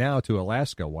right now to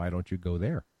Alaska, why don't you go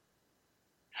there?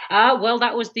 Well,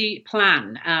 that was the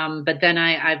plan, but then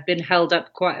I've been held up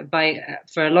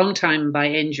for a long time by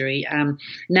injury.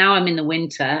 Now I'm in the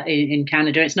winter in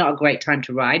Canada. It's not a great time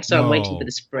to ride, so I'm waiting for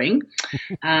the spring.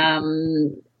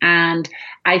 And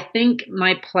I think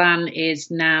my plan is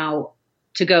now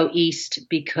to go east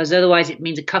because otherwise it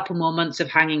means a couple more months of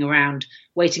hanging around,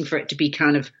 waiting for it to be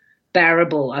kind of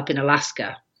bearable up in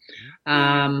Alaska.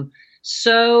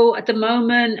 So at the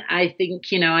moment, I think,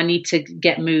 I need to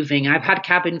get moving. I've had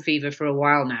cabin fever for a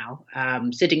while now.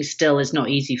 Sitting still is not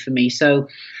easy for me. So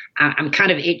I'm kind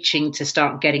of itching to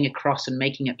start getting across and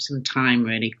making up some time,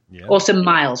 really. Yeah. Or some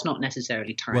miles, not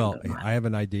necessarily time. Well, I have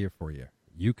an idea for you.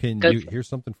 Here's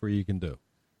something for you can do.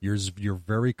 You're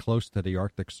very close to the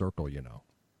Arctic Circle,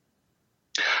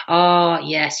 Oh,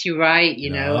 yes, you're right.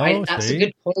 That's a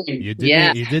good point. You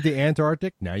did the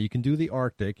Antarctic. Now you can do the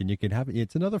Arctic, and you can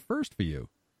it's another first for you.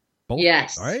 Both,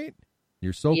 yes. Right?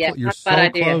 You're so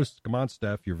close. Come on,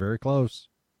 Steph. You're very close.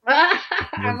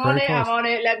 I'm on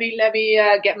it. Let me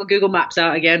get my Google Maps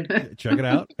out again. Check it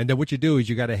out. And then what you do is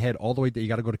you got to head all the way. You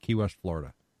got to go to Key West,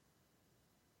 Florida.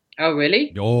 Oh,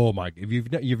 really? Oh my! Have you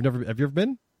ever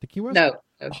been to Key West? No.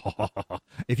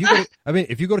 If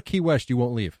you go to Key West, you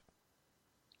won't leave.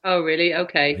 Oh, really?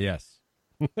 Okay. Yes.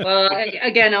 Well,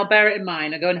 again, I'll bear it in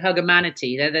mind. I go and hug a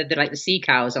manatee. They're like the sea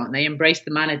cows, aren't they? Embrace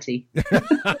the manatee.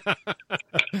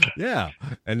 Yeah.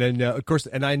 And then, of course,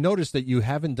 and I noticed that you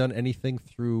haven't done anything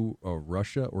through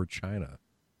Russia or China.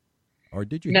 Or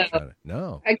did you? No. China?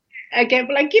 No. Again,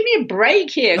 but like, give me a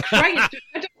break here. Christ.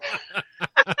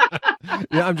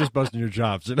 Yeah, I'm just busting your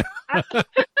chops. You know?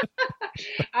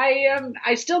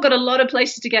 I still got a lot of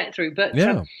places to get through, but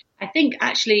Yeah. I think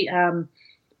actually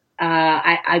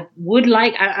I would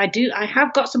like I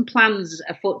have got some plans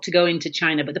afoot to go into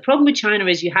China, but the problem with China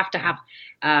is you have to have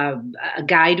a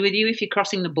guide with you if you're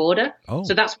crossing the border. Oh.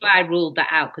 So that's why I ruled that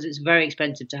out, because it's very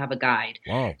expensive to have a guide.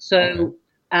 Wow. So. Okay.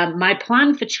 My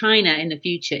plan for China in the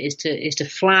future is to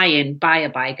fly in, buy a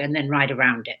bike, and then ride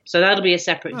around it. So that'll be a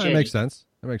separate journey. That makes sense.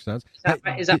 That makes sense.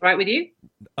 Is that right with you?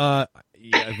 Yeah,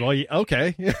 well,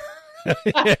 okay.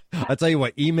 I'll tell you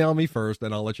what, email me first,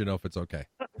 and I'll let you know if it's okay.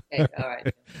 Okay, all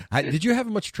right. Did you have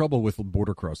much trouble with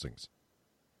border crossings?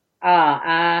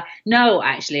 No,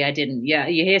 actually, I didn't. Yeah,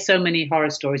 you hear so many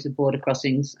horror stories of border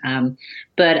crossings.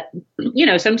 But, you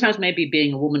know, sometimes maybe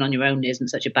being a woman on your own isn't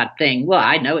such a bad thing. Well,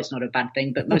 I know it's not a bad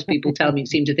thing, but most people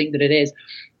seem to think that it is.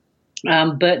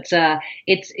 But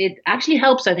it actually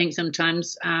helps, I think,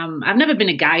 sometimes. I've never been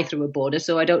a guy through a border,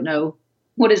 so I don't know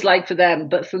what it's like for them.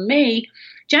 But for me,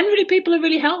 generally, people are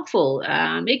really helpful.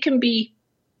 It can be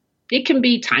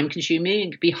time consuming.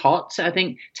 It can be hot. So I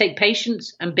think take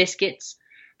patience and biscuits.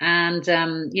 And,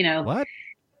 you know, What?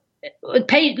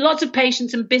 Lots of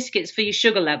patience and biscuits for your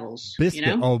sugar levels. Biscuit.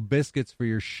 You know? Oh, biscuits for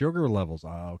your sugar levels.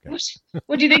 Oh, okay.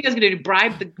 What do you think I was going to do?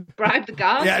 Bribe the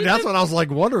guards? Yeah, that's what I was like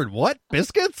wondering. What?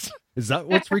 Biscuits? Is that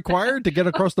what's required to get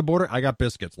across the border? I got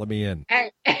biscuits. Let me in.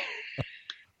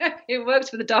 It works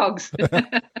for the dogs.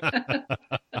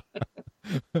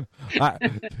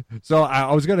 So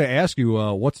I was going to ask you,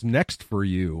 what's next for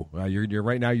you? You're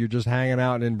right now. You're just hanging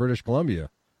out in British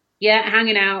Columbia. Yeah,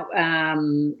 hanging out,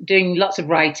 doing lots of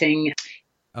writing.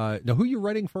 Now, who are you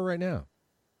writing for right now?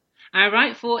 I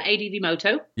write for ADV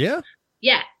Moto. Yeah?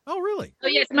 Yeah. Oh, really? Oh,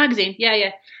 yeah, it's a magazine.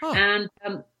 Yeah. Huh. And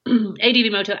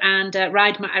ADV Moto and I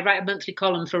write a monthly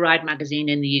column for Ride magazine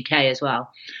in the UK as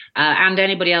well, and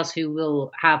anybody else who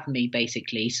will have me,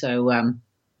 basically. So, and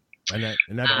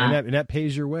that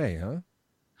pays your way, huh?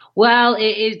 Well,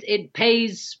 it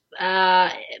pays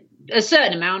a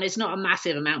certain amount. It's not a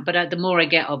massive amount, but the more I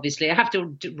get, obviously, I have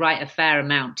to write a fair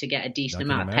amount to get a decent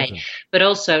amount of pay. But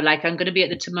also, like, I'm going to be at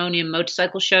the Timonium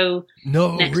Motorcycle Show.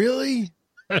 No, really?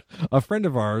 A friend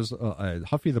of ours,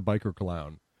 Huffy the Biker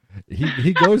Clown,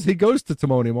 he goes to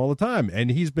Timonium all the time, and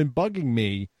he's been bugging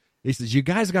me. He says, "You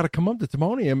guys got to come up to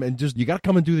Timonium and you got to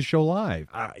come and do the show live."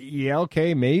 Yeah,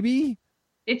 okay, maybe.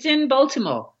 It's in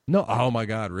Baltimore. No, oh my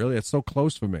God, really? It's so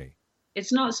close for me.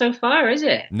 It's not so far, is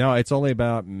it? No, it's only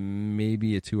about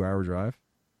maybe a 2-hour drive.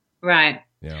 Right.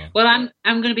 Yeah. Well, I'm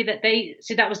going to be that they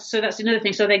see that's another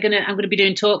thing. So I'm going to be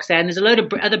doing talks there, and there's a load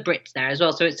of other Brits there as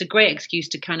well. So it's a great excuse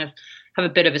to kind of have a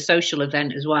bit of a social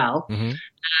event as well. Mm-hmm.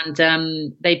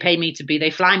 And they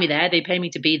fly me there, they pay me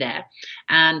to be there,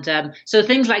 and so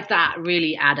things like that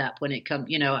really add up when it comes.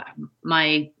 You know,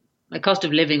 my cost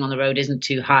of living on the road isn't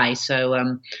too high,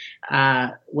 so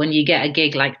when you get a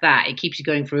gig like that, it keeps you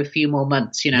going for a few more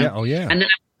months. You know. Yeah. Oh yeah. And then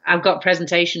I've got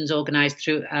presentations organised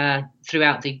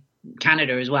throughout the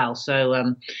Canada as well.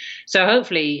 So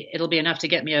hopefully it'll be enough to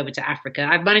get me over to Africa.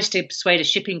 I've managed to persuade a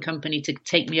shipping company to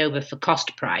take me over for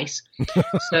cost price.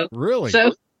 So really?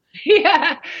 So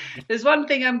yeah, there's one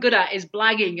thing I'm good at is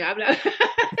blagging.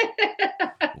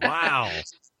 Wow.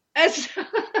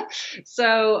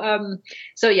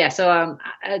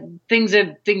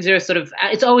 Things are sort of,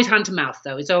 it's always hand to mouth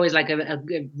though. It's always like a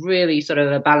really sort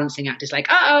of a balancing act. It's like,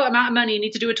 oh, I'm out of money,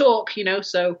 need to do a talk, you know,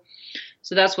 so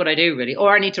that's what I do really.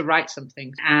 Or I need to write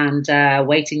something, and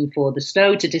waiting for the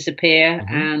snow to disappear.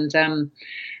 Mm-hmm.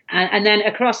 And then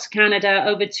across Canada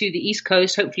over to the East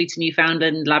Coast, hopefully to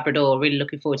Newfoundland, Labrador. Really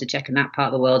looking forward to checking that part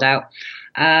of the world out.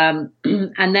 And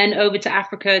then over to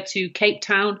Africa, to Cape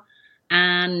Town,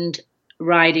 and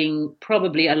riding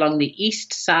probably along the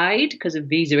east side because of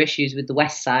visa issues with the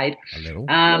west side. A little.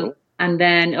 And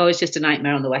then, it's just a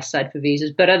nightmare on the west side for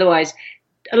visas. But otherwise,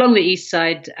 along the east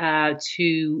side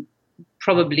to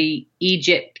probably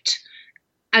Egypt,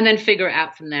 and then figure it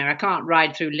out from there. I can't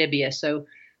ride through Libya, so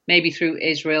maybe through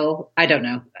Israel. I don't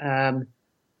know.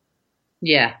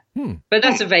 Yeah, but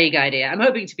that's a vague idea. I'm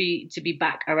hoping to be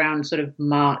back around sort of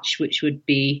March, which would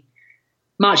be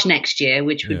March next year,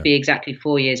 which would be exactly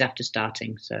 4 years after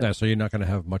starting. So you're not going to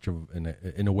have much of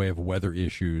in a way of weather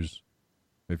issues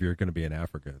if you're going to be in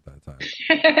Africa at that time.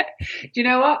 Do you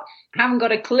know what? I haven't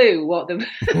got a clue what the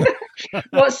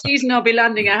what season I'll be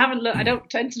landing. I haven't looked. I don't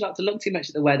tend to not to look too much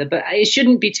at the weather, but it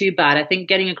shouldn't be too bad. I think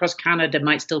getting across Canada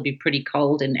might still be pretty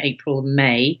cold in April,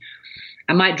 May.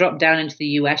 I might drop down into the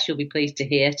US. You'll be pleased to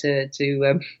hear to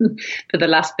for the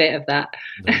last bit of that.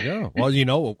 There you go.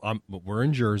 Well, we're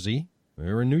in Jersey.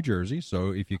 We're in New Jersey,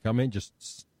 so if you come in,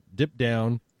 just dip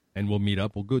down and we'll meet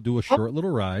up. We'll go do a short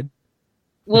little ride.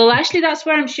 Well, actually, that's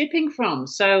where I'm shipping from.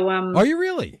 So, are you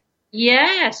really?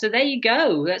 Yeah. So there you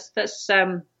go. That's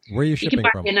where are you shipping you can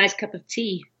buy from? me a nice cup of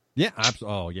tea. Yeah.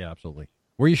 Absolutely.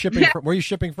 Where are you shipping from? Where are you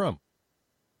shipping from?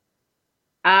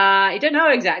 I don't know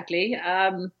exactly.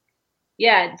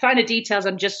 Yeah, finer details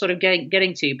I'm just sort of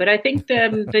getting to. But I think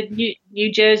the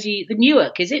New Jersey, the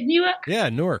Newark, is it Newark? Yeah,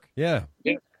 Newark. Yeah.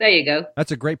 There you go.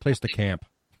 That's a great place to camp.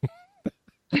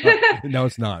 No,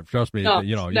 it's not. Trust me. No,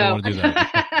 you don't no. want to do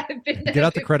that. Get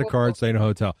out the credit card, stay in a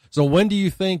hotel. So when do you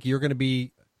think you're going to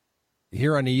be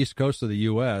here on the East Coast of the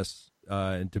U.S.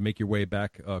 And to make your way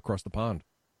back across the pond?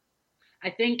 I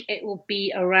think it will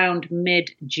be around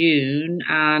mid-June,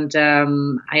 and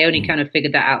I only kind of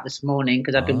figured that out this morning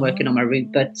because I've been working on my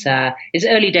route. But it's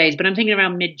early days, but I'm thinking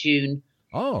around mid-June.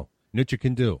 Oh, know what you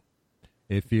can do.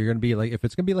 If it's going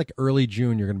to be like early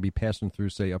June, you're going to be passing through,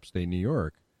 say, upstate New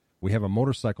York. We have a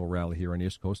motorcycle rally here on the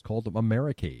East Coast called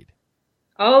Americade.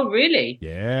 Oh, really?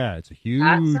 Yeah, it's a huge.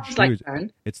 That sounds like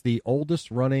fun. It's the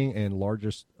oldest running and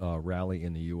largest rally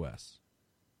in the U.S.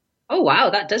 Oh, wow,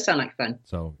 that does sound like fun.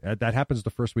 So that happens the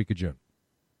first week of June.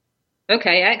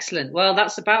 Okay, excellent. Well,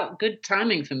 that's about good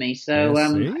timing for me. So,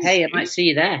 hey, I might see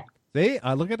you there. See,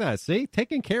 look at that. See,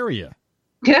 taking care of you.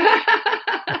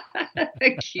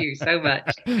 Thank you so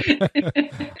much.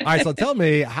 All right, so tell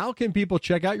me, how can people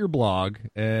check out your blog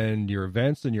and your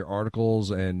events and your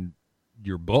articles and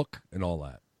your book and all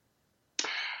that?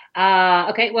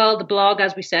 Okay, well, the blog,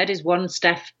 as we said, is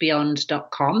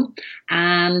onestephbeyond.com.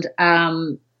 And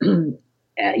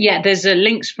there's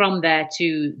links from there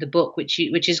to the book, which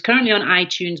is currently on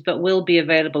iTunes, but will be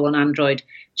available on Android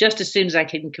just as soon as I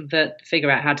can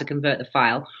figure out how to convert the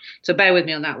file. So bear with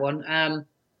me on that one.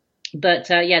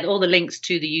 But all the links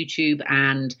to the YouTube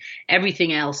and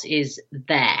everything else is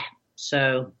there.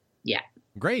 So, yeah.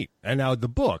 Great. And now the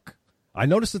book. I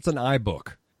noticed it's an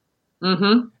iBook.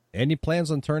 Mm-hmm. Any plans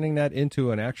on turning that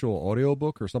into an actual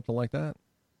audiobook or something like that?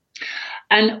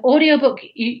 An audiobook,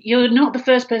 you're not the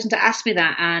first person to ask me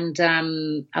that.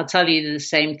 And I'll tell you the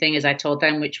same thing as I told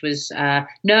them, which was,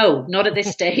 no, not at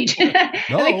this stage. No.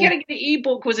 Like getting the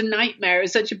ebook was a nightmare. It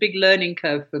was such a big learning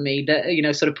curve for me that,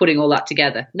 sort of putting all that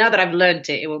together. Now that I've learned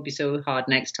it won't be so hard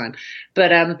next time.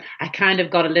 But I kind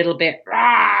of got a little bit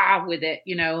with it,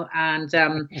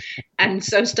 and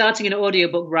so starting an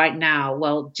audiobook right now,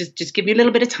 well, just give me a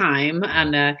little bit of time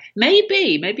and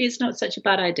maybe it's not such a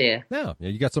bad idea. No,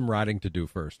 you got some writing to do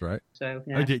first, right? So,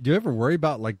 yeah. Do you ever worry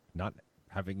about like not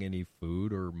having any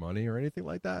food or money or anything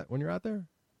like that when you're out there?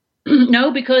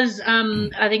 No, because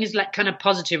I think it's like kind of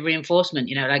positive reinforcement.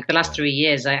 Like the last 3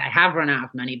 years, I have run out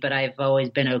of money, but I've always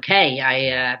been okay.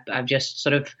 I've just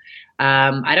sort of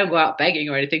I don't go out begging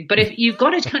or anything. But if you've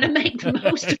got to kind of make the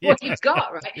most of what you've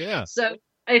got, right? Yeah. So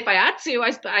if I had to,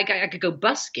 I could go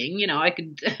busking. I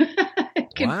could.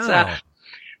 Wow.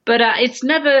 But it's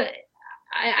never.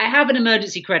 I have an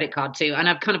emergency credit card too, and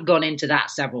I've kind of gone into that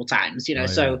several times.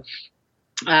 So.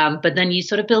 But then you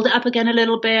sort of build it up again a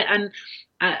little bit, and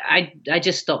I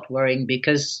just stopped worrying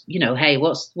because, hey,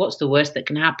 what's the worst that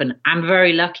can happen? I'm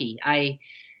very lucky.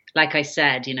 Like I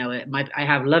said, I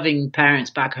have loving parents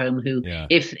back home who,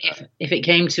 if it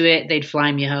came to it, they'd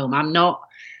fly me home. I'm not,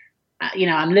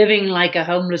 I'm living like a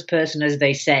homeless person, as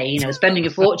they say, spending a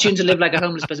fortune to live like a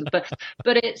homeless person. But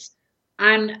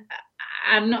I'm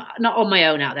not on my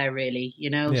own out there, really,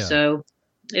 so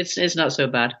it's not so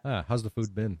bad. How's the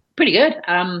food been? Pretty good.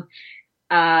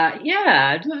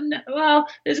 Well,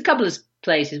 there's a couple of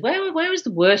places. Where was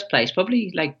the worst place?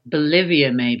 Probably like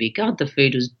Bolivia, maybe. God,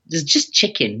 there's just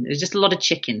chicken. There's just a lot of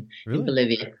chicken in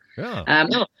Bolivia. Yeah.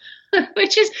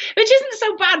 Which isn't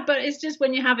so bad, but it's just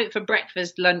when you have it for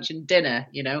breakfast, lunch, and dinner,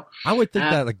 I would think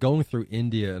that like going through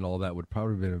India and all that would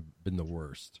probably have been the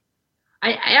worst.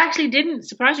 I actually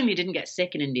surprisingly didn't get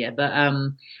sick in India, but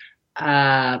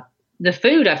the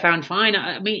food I found fine.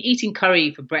 I mean, eating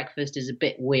curry for breakfast is a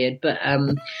bit weird, but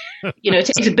it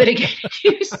takes a bit of getting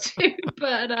used to.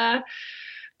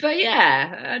 But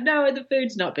yeah, no, the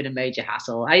food's not been a major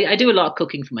hassle. I do a lot of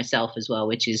cooking for myself as well,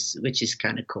 which is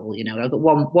kind of cool. I've got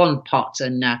one pot,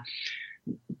 and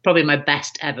probably my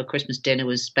best ever Christmas dinner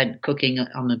was spent cooking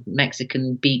on the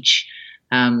Mexican beach.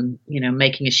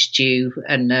 Making a stew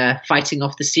and fighting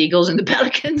off the seagulls and the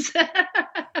pelicans.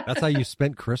 That's how you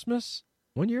spent Christmas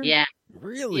 1 year? Yeah.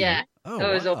 Really? Yeah. Oh,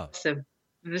 it was wow. awesome.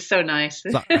 It was so nice.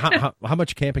 So how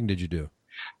much camping did you do?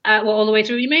 Well, all the way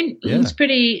through, you mean? Yeah. It's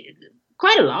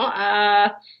quite a lot.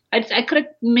 I could have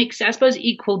mixed, I suppose,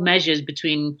 equal measures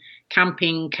between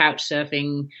camping, couch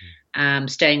surfing,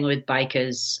 staying with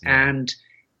bikers, and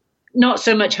not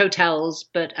so much hotels,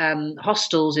 but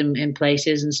hostels in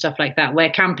places and stuff like that, where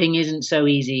camping isn't so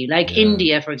easy. Like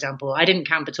India, for example. I didn't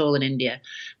camp at all in India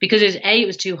because it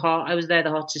was too hot. I was there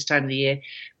the hottest time of the year.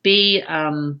 B,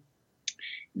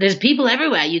 there's people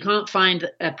everywhere. You can't find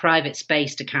a private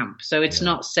space to camp, so it's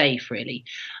not safe, really.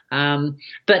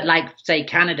 But like, say,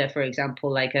 Canada, for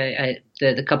example, like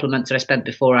the couple of months that I spent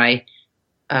before I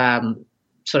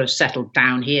sort of settled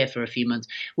down here for a few months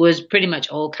was pretty much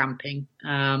all camping.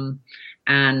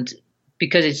 And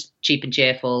because it's cheap and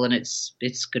cheerful and it's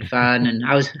good fun, and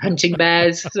I was hunting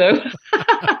bears. So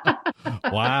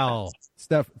wow.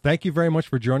 Steph, thank you very much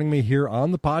for joining me here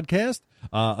on the podcast.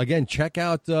 Again, check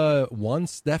out One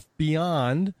Steph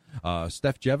Beyond.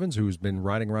 Steph Jevons, who's been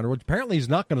riding around the road. Apparently he's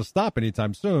not going to stop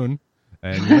anytime soon.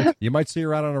 And you might see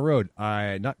her out on the road.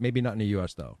 Maybe not in the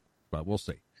U.S., though, but we'll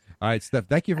see. All right, Steph,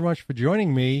 thank you very much for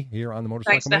joining me here on the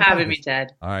Motorcycle Thanks for Man having Podcast. me,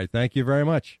 Ted. All right, thank you very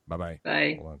much. Bye-bye.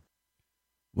 Bye. Hold on.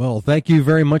 Well, thank you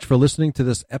very much for listening to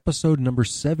this episode number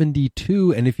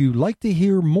 72. And if you'd like to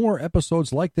hear more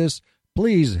episodes like this,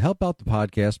 please help out the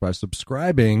podcast by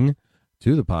subscribing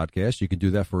to the podcast. You can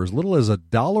do that for as little as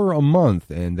 $1 a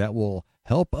month, and that will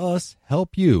help us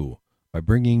help you by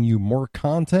bringing you more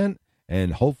content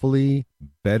and hopefully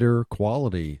better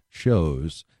quality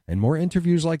shows and more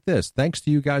interviews like this. Thanks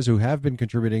to you guys who have been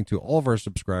contributing, to all of our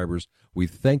subscribers. We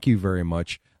thank you very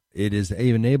much. It is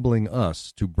enabling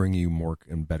us to bring you more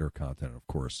and better content, of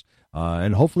course.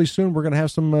 And hopefully soon we're going to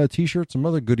have some T-shirts, some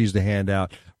other goodies to hand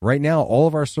out. Right now, all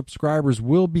of our subscribers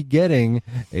will be getting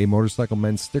a Motorcycle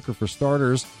Men sticker for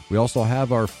starters. We also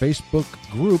have our Facebook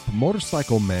group,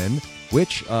 Motorcycle Men,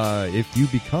 which if you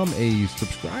become a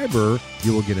subscriber,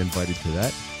 you will get invited to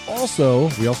that. Also,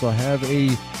 we also have a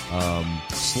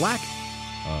Slack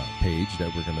page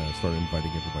that we're going to start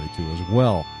inviting everybody to as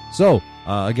well. So,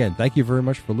 again, thank you very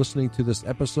much for listening to this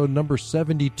episode number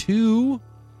 72.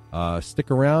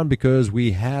 Stick around because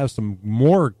we have some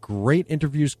more great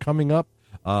interviews coming up.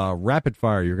 Rapid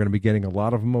fire. You're going to be getting a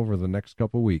lot of them over the next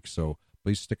couple of weeks. So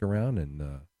please stick around,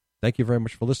 and thank you very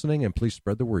much for listening, and please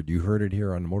spread the word. You heard it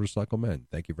here on Motorcycle Men.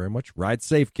 Thank you very much. Ride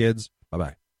safe, kids.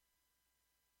 Bye-bye.